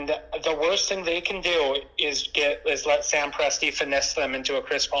 Definitely. And the worst thing they can do is let Sam Presti finesse them into a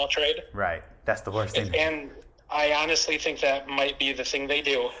Chris Paul trade. Right. That's the worst thing. And I honestly think that might be the thing they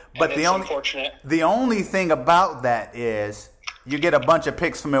do. But it's unfortunate. The only thing about that is you get a bunch of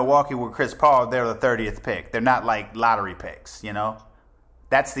picks from Milwaukee with Chris Paul. They're the 30th pick. They're not like lottery picks, you know?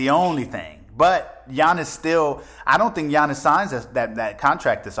 That's the only thing. But Giannis still, I don't think Giannis signs that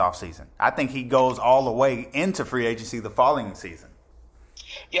contract this offseason. I think he goes all the way into free agency the following season.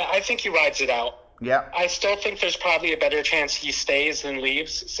 Yeah, I think he rides it out. Yeah. I still think there's probably a better chance he stays than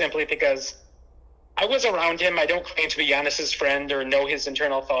leaves, simply because I was around him. I don't claim to be Giannis's friend or know his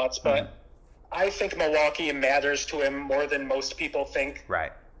internal thoughts, but I think Milwaukee matters to him more than most people think.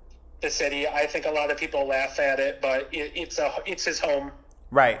 Right. The city, I think a lot of people laugh at it, but it's his home.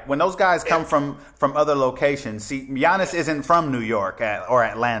 Right. When those guys come from other locations, see, Giannis isn't from New York or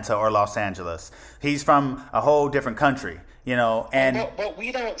Atlanta or Los Angeles. He's from a whole different country, you know. And what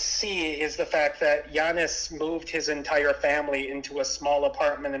we don't see is the fact that Giannis moved his entire family into a small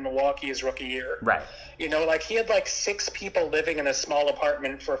apartment in Milwaukee his rookie year. Right. You know, like he had like 6 people living in a small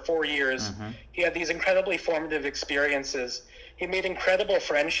apartment for 4 years. Mm-hmm. He had these incredibly formative experiences. He made incredible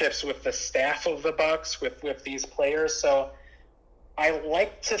friendships with the staff of the Bucks, with these players. So I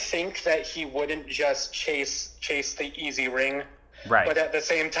like to think that he wouldn't just chase the easy ring. Right. But at the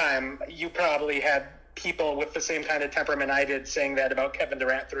same time, you probably had people with the same kind of temperament I did saying that about Kevin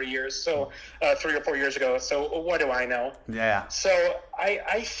Durant 3 or 4 years ago. So what do I know? Yeah. So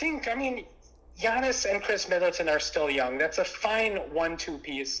I think, I mean, Giannis and Chris Middleton are still young. That's a fine 1-2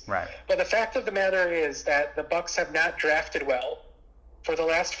 piece. Right. But the fact of the matter is that the Bucks have not drafted well for the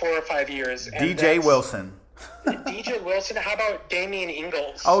last 4 or 5 years. And DJ Wilson. DJ Wilson. How about Damian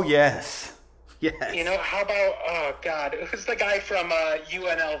Ingles? Oh, yes. Yes. You know, how about, oh, God, who's the guy from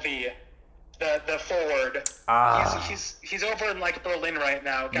UNLV? The forward. He's over in, like, Berlin right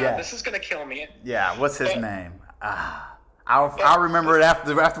now. God, yes. This is going to kill me. Yeah, what's his name? I'll remember it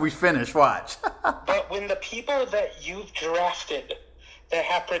after we finish. Watch. But when the people that you've drafted that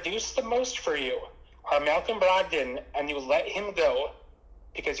have produced the most for you are Malcolm Brogdon, and you let him go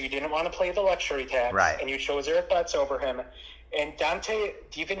because you didn't want to play the luxury tax, right, and you chose Eric Butts over him, and Dante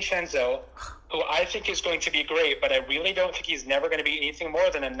DiVincenzo, who I think is going to be great, but I really don't think he's never going to be anything more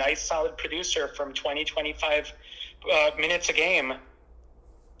than a nice, solid producer from 20-25 minutes a game.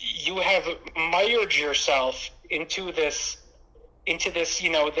 You have mired yourself into this, you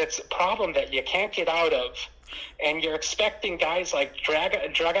know, this problem that you can't get out of. And you're expecting guys like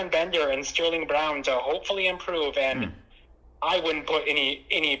Dragan Bender and Sterling Brown to hopefully improve, and I wouldn't put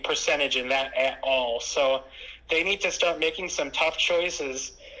any percentage in that at all. So they need to start making some tough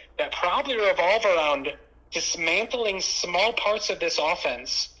choices that probably revolve around dismantling small parts of this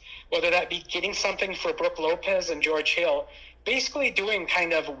offense, whether that be getting something for Brook Lopez and George Hill, basically doing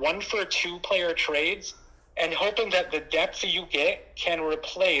kind of 1-for-2 player trades and hoping that the depth you get can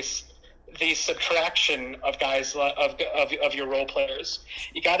replace the subtraction of guys of your role players.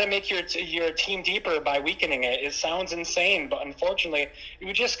 You got to make your team deeper by weakening it. It sounds insane, but unfortunately,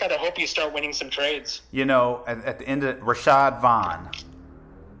 you just got to hope you start winning some trades. You know, at the end of Rashad Vaughn.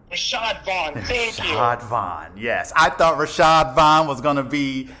 Thank you. Rashad Vaughn, yes. I thought Rashad Vaughn was going to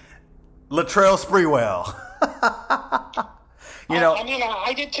be Latrell Sprewell. You know, I mean,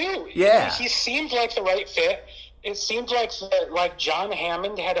 I did too. Yeah. He seemed like the right fit. It seemed like John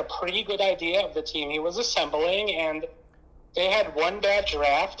Hammond had a pretty good idea of the team he was assembling, and they had one bad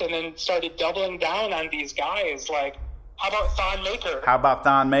draft and then started doubling down on these guys. Like, how about Thon Maker? How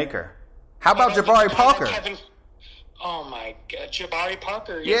about Jabari Parker? Oh, my God. Jabari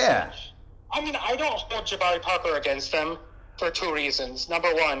Parker. Yeah. I mean, I don't hold Jabari Parker against them for 2 reasons.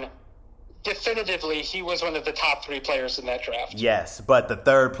 Number one, definitively, he was one of the top 3 players in that draft. Yes, but the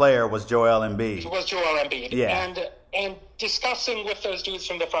third player was Joel Embiid. Yeah. And discussing with those dudes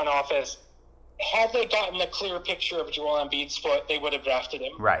from the front office, had they gotten a clear picture of Joel Embiid's foot, they would have drafted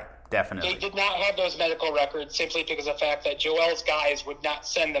him. Right, definitely. They did not have those medical records simply because of the fact that Joel's guys would not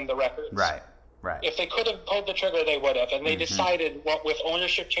send them the records. Right. If they could have pulled the trigger, they would have. And they decided, with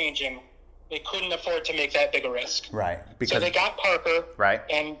ownership changing, they couldn't afford to make that big a risk. Right. So they got Parker. Right.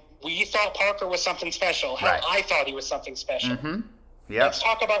 And we thought Parker was something special. Hell, right. I thought he was something special. Mm-hmm. Yep. Let's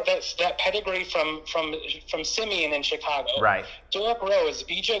talk about that pedigree from Simeon in Chicago. Right. Derrick Rose,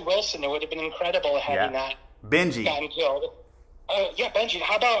 B.J. Wilson, it would have been incredible had he not gotten killed. Benji.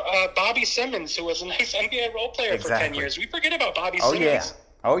 How about Bobby Simmons, who was a nice NBA role player for 10 years? We forget about Bobby Simmons.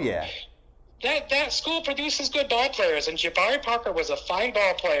 Oh, yeah. That school produces good ball players, and Jabari Parker was a fine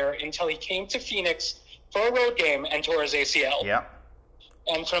ball player until he came to Phoenix for a road game and tore his ACL. Yep.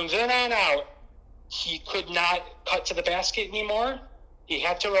 And from then on out, he could not cut to the basket anymore. He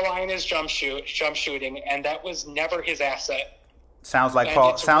had to rely on his jump shooting, and that was never his asset. Sounds like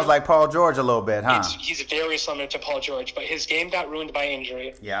Paul George a little bit, huh? He's very similar to Paul George, but his game got ruined by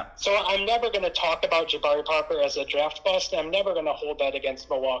injury. Yeah. So I'm never going to talk about Jabari Parker as a draft bust, and I'm never going to hold that against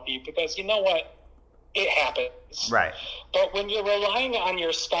Milwaukee because you know what? It happens. Right. But when you're relying on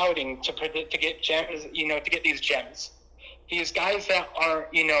your scouting to get gems, to get these gems, these guys that are,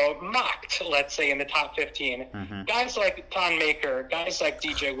 mocked, let's say, in the top 15, guys like Thon Maker, guys like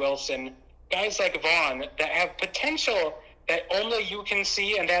DJ Wilson, guys like Vaughn that have potential that only you can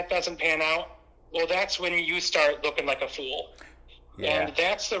see and that doesn't pan out, well, that's when you start looking like a fool. Yeah. And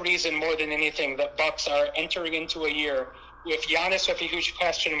that's the reason more than anything that Bucks are entering into a year with Giannis with a huge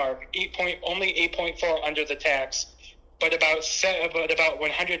question mark, only 8.4 under the tax, but about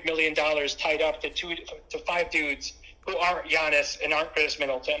 $100 million tied up to 5 dudes who aren't Giannis and aren't Chris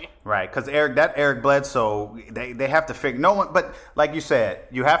Middleton. Right, because Eric Bledsoe, they have to figure no one. But like you said,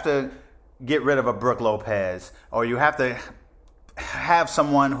 you have to get rid of a Brook Lopez, or you have to have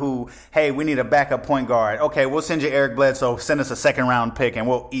someone who, hey, we need a backup point guard. Okay, we'll send you Eric Bledsoe, send us a second-round pick, and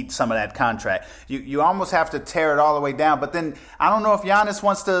we'll eat some of that contract. You almost have to tear it all the way down. But then I don't know if Giannis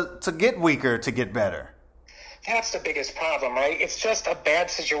wants to get weaker to get better. That's the biggest problem, right? It's just a bad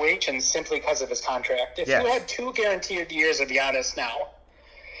situation simply because of his contract. If you had 2 guaranteed years of Giannis now,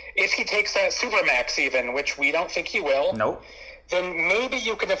 if he takes that Supermax even, which we don't think he will, nope, then maybe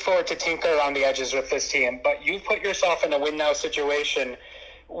you can afford to tinker around the edges with this team. But you put yourself in a win-now situation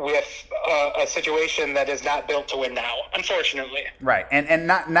with a situation that is not built to win now, unfortunately. Right, and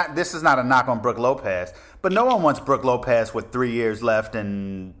not this is not a knock on Brook Lopez, but no one wants Brook Lopez with 3 years left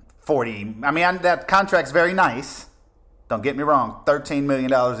and 40. I mean, that contract's very nice. Don't get me wrong, $13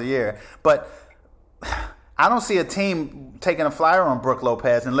 million a year. But I don't see a team taking a flyer on Brook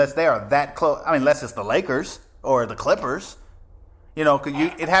Lopez unless they are that close. I mean, unless it's the Lakers or the Clippers.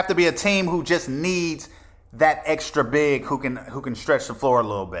 It'd have to be a team who just needs that extra big who can stretch the floor a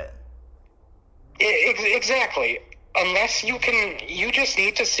little bit. Exactly. Unless you just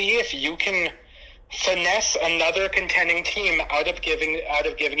need to see if you can finesse another contending team out of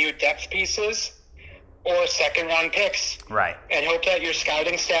giving you depth pieces or second round picks. Right. And hope that your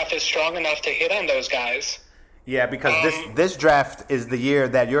scouting staff is strong enough to hit on those guys. Yeah, because this draft is the year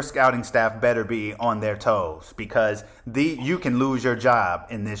that your scouting staff better be on their toes, because you can lose your job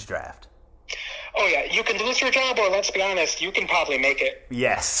in this draft. Oh yeah, you can lose your job, or let's be honest, you can probably make it.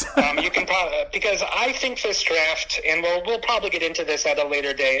 Yes. You can because I think this draft, and we'll probably get into this at a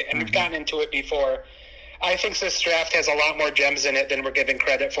later date, and we've gotten into it before. I think this draft has a lot more gems in it than we're giving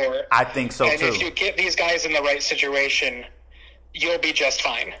credit for. I think so, too. And if you get these guys in the right situation, you'll be just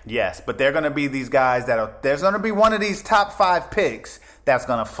fine. Yes, but they're going to be these guys there's going to be one of these top 5 picks that's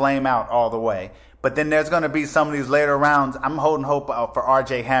going to flame out all the way. But then there's going to be some of these later rounds. I'm holding hope for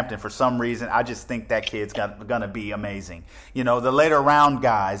R.J. Hampton for some reason. I just think that kid's going to be amazing. The later round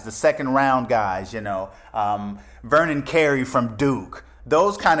guys, the second round guys, Vernon Carey from Duke.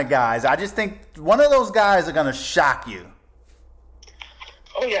 Those kind of guys. I just think one of those guys are going to shock you.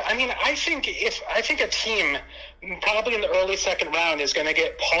 Oh yeah, I mean, I think a team probably in the early second round is going to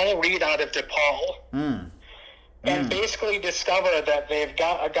get Paul Reed out of DePaul, and basically discover that they've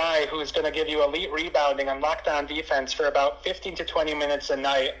got a guy who's going to give you elite rebounding and lockdown defense for about 15 to 20 minutes a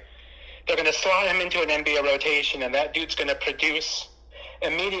night. They're going to slot him into an NBA rotation, and that dude's going to produce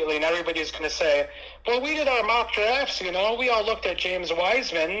immediately, and everybody's going to say, well, we did our mock drafts, we all looked at James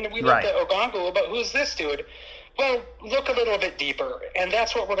Wiseman, we looked at Ogongu, but who's this dude? Well, look a little bit deeper, and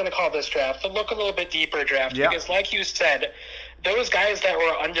that's what we're going to call this draft, the look a little bit deeper draft, because like you said, those guys that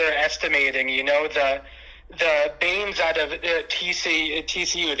were underestimating, the Baines out of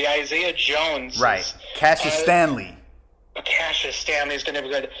TCU, the Isaiah Jones. Right. Cassius Stanley. Cassius Stanley is going to be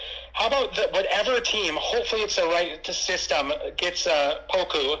good. How about whatever team, hopefully it's the right system, gets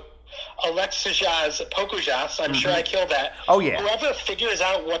Poku, Pokujas, I'm sure I killed that. Oh, yeah. Whoever figures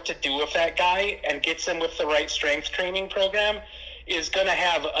out what to do with that guy and gets him with the right strength training program is going to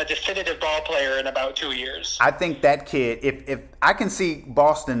have a definitive ball player in about 2 years. I think that kid, if I can see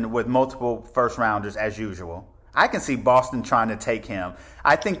Boston with multiple first-rounders as usual, I can see Boston trying to take him.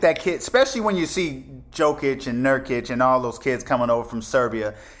 I think that kid, especially when you see Jokic and Nurkic and all those kids coming over from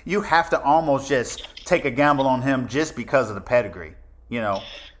Serbia, you have to almost just take a gamble on him just because of the pedigree, Well,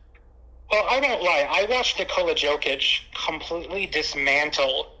 I won't lie. I watched Nikola Jokic completely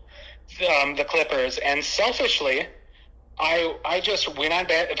dismantle the Clippers, and selfishly, I just went on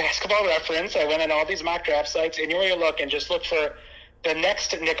Basketball Reference. I went on all these mock draft sites, and you look and just look for the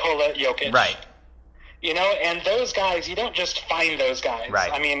next Nikola Jokic. Right. And those guys, you don't just find those guys.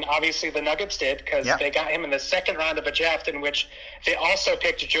 Right. I mean, obviously the Nuggets did because they got him in the second round of a draft in which they also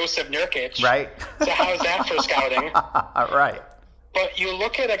picked Joseph Nurkic. Right. So how's that for scouting? Right. But you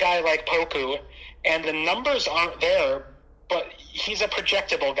look at a guy like Poku, and the numbers aren't there, but he's a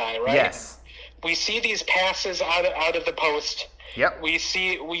projectable guy, right? Yes. We see these passes out of the post. Yep. We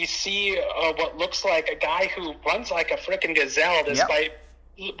see what looks like a guy who runs like a freaking gazelle, despite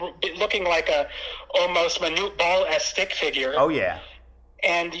looking like a almost Manute Ball-esque stick figure. Oh yeah.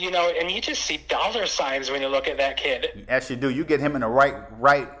 And and you just see dollar signs when you look at that kid. Yes, you do. You get him in the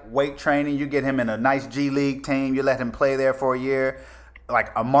right weight training. You get him in a nice G League team. You let him play there for a year, like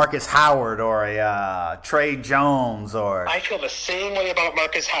a Marcus Howard or a Trey Jones. Or I feel the same way about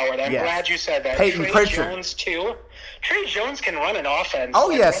Marcus Howard. I'm glad you said that. Peyton Trey Pritchard. Jones too. Trey Jones can run an offense. Oh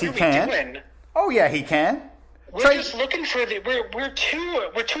yes, he can. Doing? Oh yeah, he can. We're just looking for we're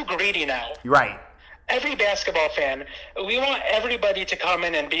too greedy now. Right. Every basketball fan, we want everybody to come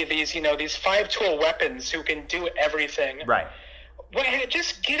in and be these, these 5-tool weapons who can do everything. Right. Well,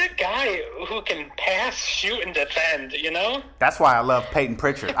 just get a guy who can pass, shoot, and defend, That's why I love Peyton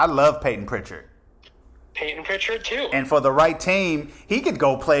Pritchard. I love Peyton Pritchard. Peyton Pritchard, too. And for the right team, he could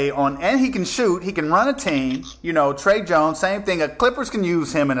go play on, and he can shoot. He can run a team. Trey Jones, same thing. Clippers can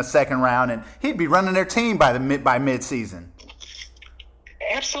use him in a second round, and he'd be running their team by mid-season.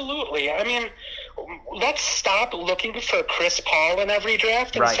 Absolutely. I mean, let's stop looking for Chris Paul in every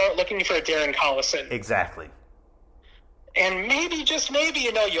draft and start looking for Darren Collison. Exactly. And maybe, just maybe,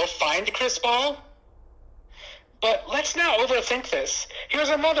 you'll find Chris Paul. But let's not overthink this. Here's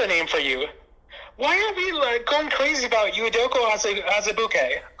another name for you. Why are we going crazy about Udoka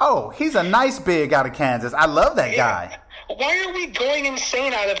Azubuike? Oh, he's a nice big out of Kansas. I love that guy. Why are we going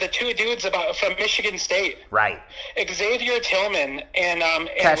insane out of the two dudes from Michigan State? Right. Xavier Tillman and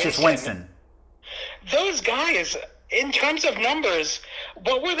Cassius Winston. Those guys, in terms of numbers,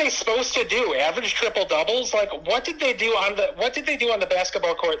 what were they supposed to do? Average triple doubles? Like, what did they do on the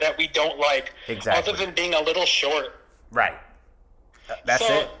basketball court that we don't like? Exactly. Other than being a little short. Right. That's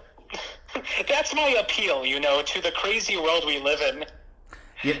it. That's my appeal, to the crazy world we live in.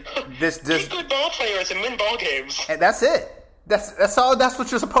 Be good ball players and win ball games. And that's it. That's all. That's what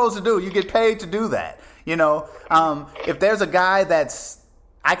you're supposed to do. You get paid to do that. If there's a guy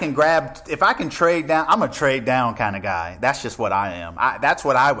I can grab, if I can trade down, I'm a trade down kind of guy. That's just what I am. That's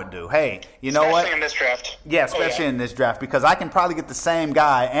what I would do. Hey, especially in this draft. Yeah, especially in this draft, because I can probably get the same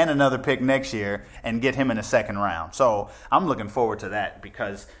guy and another pick next year and get him in the second round. So I'm looking forward to that,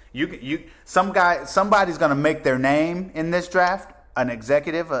 because somebody's going to make their name in this draft, an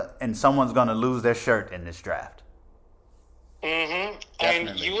executive, and someone's going to lose their shirt in this draft. Mm-hmm.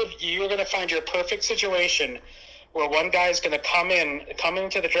 And you're going to find your perfect situation where one guy's going to come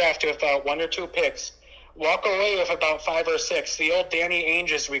into the draft with about 1 or 2 picks, walk away with about 5 or 6, the old Danny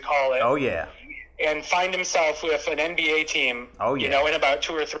Ainge, as we call it. Oh, yeah. And find himself with an NBA team, in about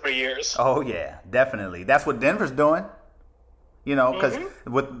 2 or 3 years. Oh, yeah, definitely. That's what Denver's doing, because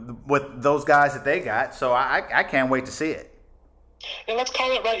with those guys that they got. So I can't wait to see it. And let's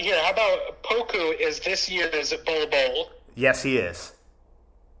call it right here. How about Poku is this year's Bol Bol? Yes, he is.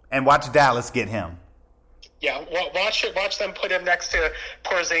 And watch Dallas get him. Yeah, watch them put him next to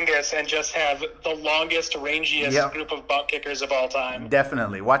Porzingis and just have the longest, rangiest group of butt kickers of all time.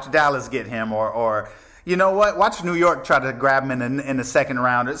 Definitely. Watch Dallas get him, or you know what? Watch New York try to grab him in the second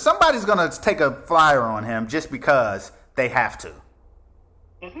round. Somebody's going to take a flyer on him just because they have to.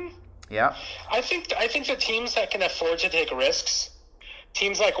 Mm-hmm. Yeah. I think the teams that can afford to take risks,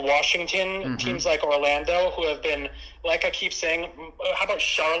 teams like Washington, teams like Orlando, who have been, like I keep saying, how about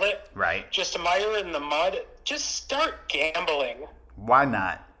Charlotte? Right. Just a mire in the mud. Just start gambling. Why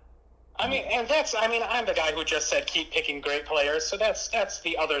not? I'm the guy who just said keep picking great players, so that's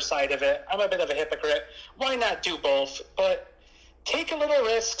the other side of it. I'm a bit of a hypocrite. Why not do both? But take a little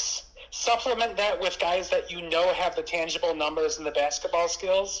risks, supplement that with guys that have the tangible numbers and the basketball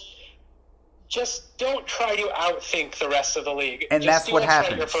skills. Just don't try to outthink the rest of the league. And just that's what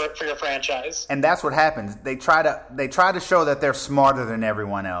happens for your franchise. And that's what happens. They try to show that they're smarter than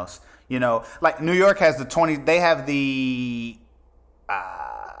everyone else. Like New York has the 20. They have the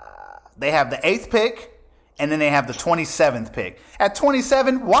 8th pick, and then they have the 27th pick. At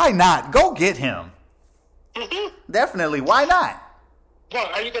 27, why not go get him? Mm-hmm. Definitely, why not? Well,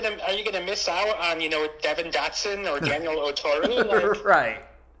 are you gonna miss out on Devin Dotson or Daniel Oturu? Right.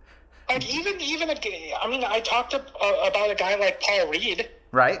 Like I talked about a guy like Paul Reed.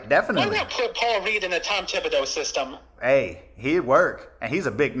 Right, definitely. Why not put Paul Reed in a Tom Thibodeau system? Hey, he'd work, and he's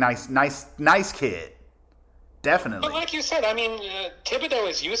a big, nice kid. Definitely. But like you said, I mean, Thibodeau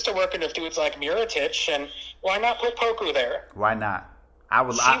is used to working with dudes like Mirotic, and why not put Poku there? Why not? I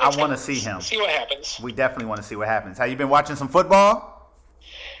want to see him. See what happens. We definitely want to see what happens. Have you been watching some football?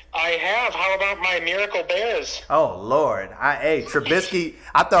 I have. How about my Miracle Bears? Oh Lord, Trubisky.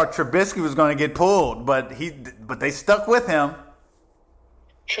 I thought Trubisky was going to get pulled, but they stuck with him.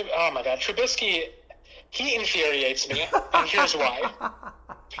 Oh my God, Trubisky, he infuriates me, and here's why.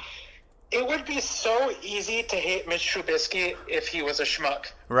 It would be so easy to hate Mitch Trubisky if he was a schmuck.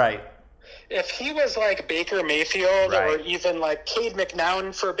 Right. If he was like Baker Mayfield or even like Cade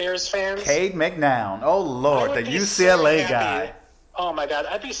McNown for Bears fans. Cade McNown. Oh, Lord, the UCLA guy. Oh, my God.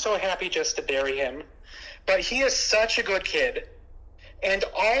 I'd be so happy just to bury him. But he is such a good kid. And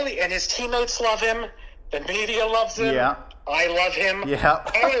his teammates love him. The media loves him. Yeah. I love him. Yeah.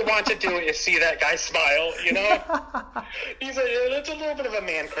 All I want to do is see that guy smile, you know? It's a little bit of a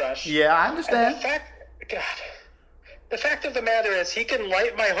man crush. Yeah, I understand. The fact of the matter is he can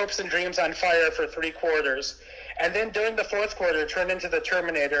light my hopes and dreams on fire for 3 quarters, and then during the 4th quarter turn into the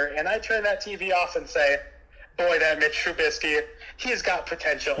Terminator, and I turn that TV off and say, boy, that Mitch Trubisky, he's got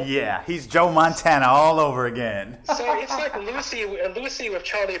potential. Yeah, he's Joe Montana all over again. So it's like Lucy with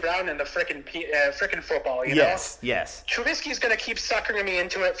Charlie Brown in the frickin' football, you know? Yes. Trubisky's going to keep suckering me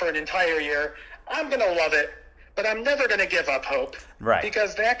into it for an entire year. I'm going to love it, but I'm never going to give up hope. Right.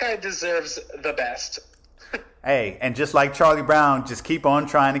 Because that guy deserves the best. Hey, and just like Charlie Brown, just keep on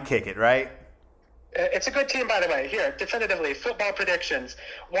trying to kick it, right? It's a good team, by the way. Here, definitively, football predictions.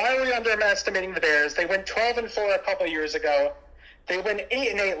 Why are we underestimating the Bears? They went 12-4 a couple years ago. They went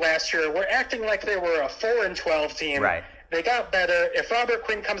 8-8 last year. We're acting like they were a 4-12 team. Right. They got better. If Robert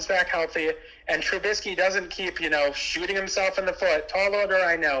Quinn comes back healthy and Trubisky doesn't keep, shooting himself in the foot, tall order,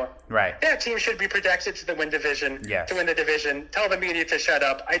 I know. Right. That team should be projected to win the division. Tell the media to shut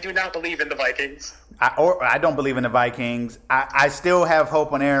up. I do not believe in the Vikings. I don't believe in the Vikings. I still have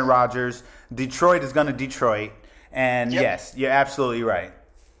hope on Aaron Rodgers. Detroit is going to Detroit. And yes, you're absolutely right.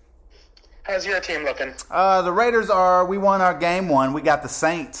 How's your team looking? The Raiders we won our game 1. We got the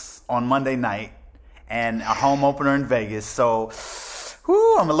Saints on Monday night and a home opener in Vegas. So,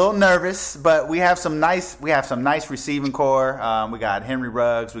 I'm a little nervous, but we have some nice receiving core. We got Henry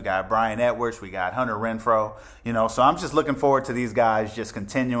Ruggs, we got Brian Edwards, we got Hunter Renfrow. So I'm just looking forward to these guys just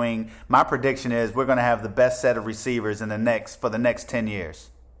continuing. My prediction is we're going to have the best set of receivers for the next 10 years.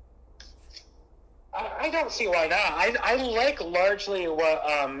 I don't see why not. I like largely what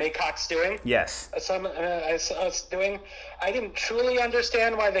Maycock's doing. Yes. Doing. I didn't truly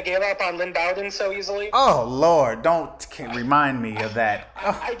understand why they gave up on Lynn Bowden so easily. Oh, Lord, don't remind me of that.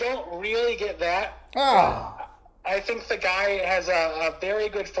 I don't really get that. Oh. I think the guy has a very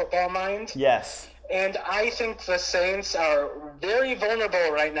good football mind. Yes. And I think the Saints are very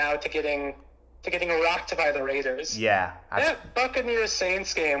vulnerable right now to getting rocked by the Raiders. Yeah. That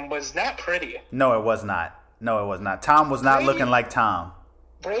Buccaneers-Saints game was not pretty. No, it was not. Tom was not looking like Tom.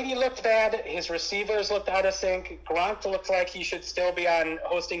 Brady looked bad. His receivers looked out of sync. Gronk looked like he should still be on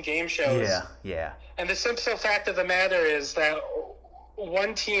hosting game shows. Yeah. And the simple fact of the matter is that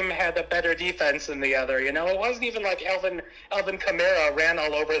one team had a better defense than the other. It wasn't even like Alvin Kamara ran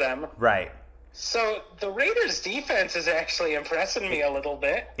all over them. Right. So the Raiders' defense is actually impressing me a little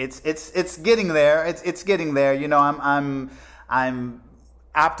bit. It's getting there. It's getting there. I'm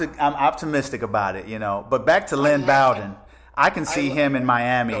optimistic about it. But back to Lynn Bowden, I can see him in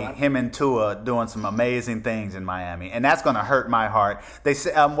Miami, him and Tua doing some amazing things in Miami, and that's going to hurt my heart. They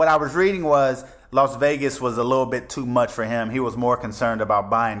say what I was reading was Las Vegas was a little bit too much for him. He was more concerned about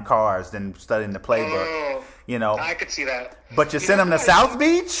buying cars than studying the playbook. I could see that. But you sent him to South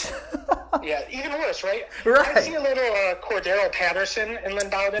Beach? Yeah, even worse, right? Right. I see a little Cordero Patterson in Lynn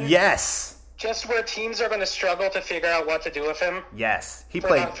Bowden. Yes. Just where teams are going to struggle to figure out what to do with him. Yes. He for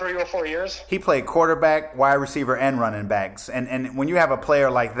played about 3 or 4 years. He played quarterback, wide receiver, and running backs. And when you have a player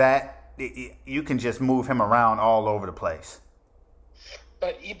like that, you can just move him around all over the place.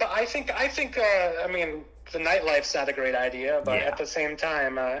 But I think the nightlife's not a great idea, but at the same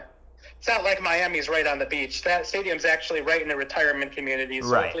time, it's not like Miami's right on the beach. That stadium's actually right in a retirement community,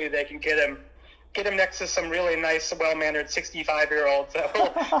 so hopefully they can get him next to some really nice, well-mannered 65-year-olds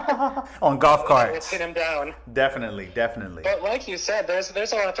on golf carts. Will pin him down. Definitely. But like you said, there's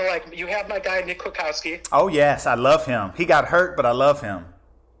a lot to like. You have my guy Nick Kwiatkowski. Oh yes, I love him. He got hurt, but I love him.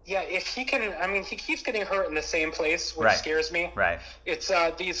 Yeah, if he can, he keeps getting hurt in the same place, which scares me. Right. It's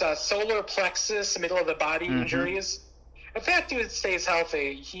these solar plexus, middle of the body injuries. If that dude stays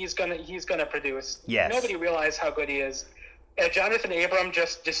healthy, he's gonna produce. Yes. Nobody realizes how good he is. Jonathan Abram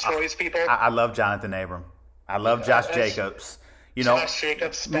just destroys people. I love Jonathan Abram. I love Josh Jacobs. You know, Josh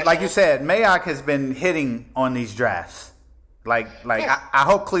Jacobs special. like you said, Mayock has been hitting on these drafts. I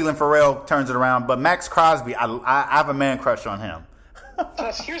hope Cleveland Farrell turns it around, but Max Crosby, I have a man crush on him.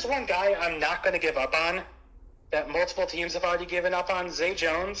 Plus, here's one guy I'm not going to give up on that multiple teams have already given up on, Zay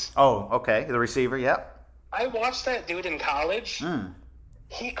Jones. Oh, okay. The receiver, yep. I watched that dude in college.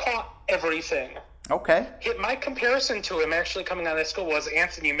 He caught everything. Okay. My comparison to him actually coming out of school was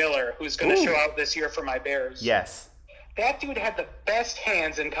Anthony Miller, who's going to show out this year for my Bears. Yes. That dude had the best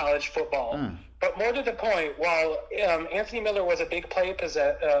hands in college football. But more to the point, while Anthony Miller was a big play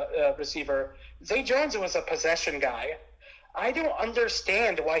receiver, Zay Jones was a possession guy. I don't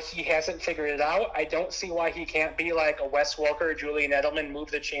understand why he hasn't figured it out. I don't see why he can't be like a Wes Welker, Julian Edelman, move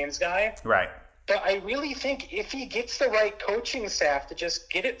the chains guy. Right. But I really think if he gets the right coaching staff to just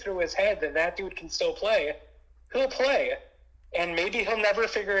get it through his head that dude can still play, he'll play. And maybe he'll never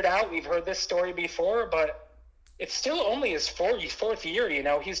figure it out. We've heard this story before, but it's still only his fourth year, you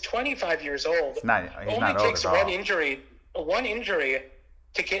know. He's 25 years old. He's not only old takes at all. one injury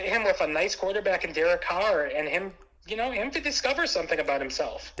to get him with a nice quarterback in Derek Carr and him to discover something about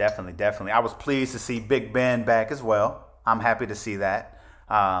himself. Definitely. I was pleased to see Big Ben back as well. I'm happy to see that.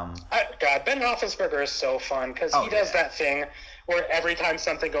 God, Ben Roethlisberger is so fun because he does that thing where every time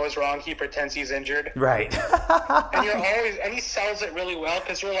something goes wrong, he pretends he's injured. Right. and he sells it really well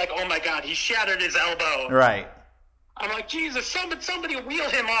because you're like, oh my God, he shattered his elbow. Right. I'm like, Jesus, somebody wheel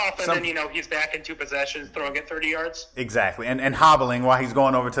him off. And then, he's back in 2 possessions, throwing it 30 yards. Exactly. And hobbling while he's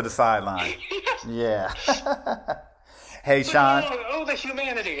going over to the sideline. Yeah. Hey, Sean. Oh, the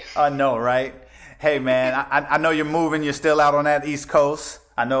humanity. I know, right? Hey, man, I know you're moving. You're still out on that East Coast.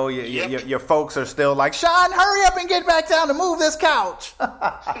 I know your folks are still like, Sean, hurry up and get back down to move this couch.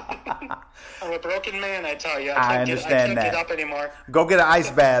 I'm a broken man, I tell you. I can't get up anymore. Go get an ice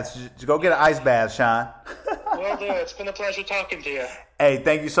bath. Go get an ice bath, Sean. Will do. It's been a pleasure talking to you. Hey,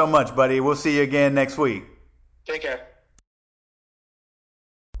 thank you so much, buddy. We'll see you again next week. Take care.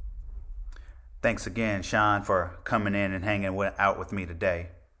 Thanks again, Sean, for coming in and hanging out with me today.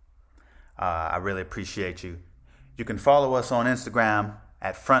 I really appreciate you. You can follow us on Instagram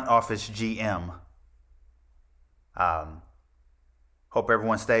at Front Office GM. Hope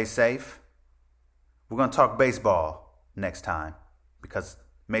everyone stays safe. We're going to talk baseball next time because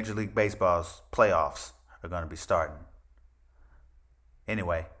Major League Baseball's playoffs are going to be starting.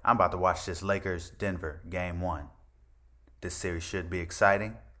 Anyway, I'm about to watch this Lakers-Denver Game 1. This series should be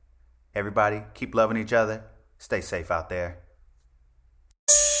exciting. Everybody, keep loving each other. Stay safe out there.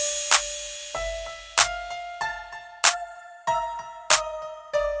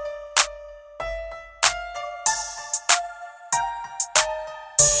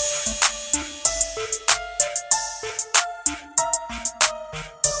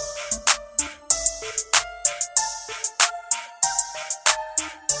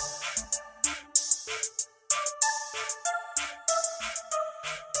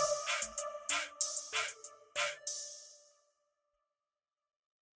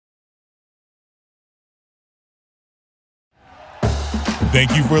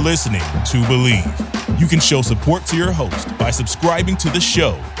 Thank you for listening to Believe. You can show support to your host by subscribing to the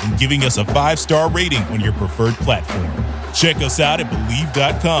show and giving us a 5-star rating on your preferred platform. Check us out at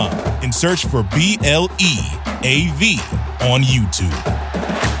Believe.com and search for BLEAV on YouTube.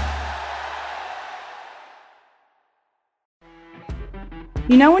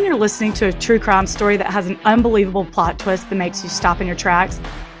 You know when you're listening to a true crime story that has an unbelievable plot twist that makes you stop in your tracks?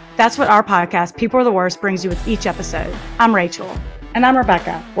 That's what our podcast, People Are the Worst, brings you with each episode. I'm Rachel. And I'm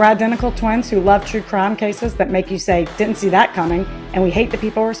Rebecca. We're identical twins who love true crime cases that make you say, didn't see that coming, and we hate the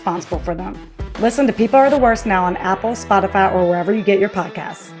people responsible for them. Listen to People Are the Worst now on Apple, Spotify, or wherever you get your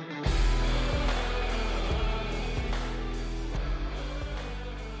podcasts.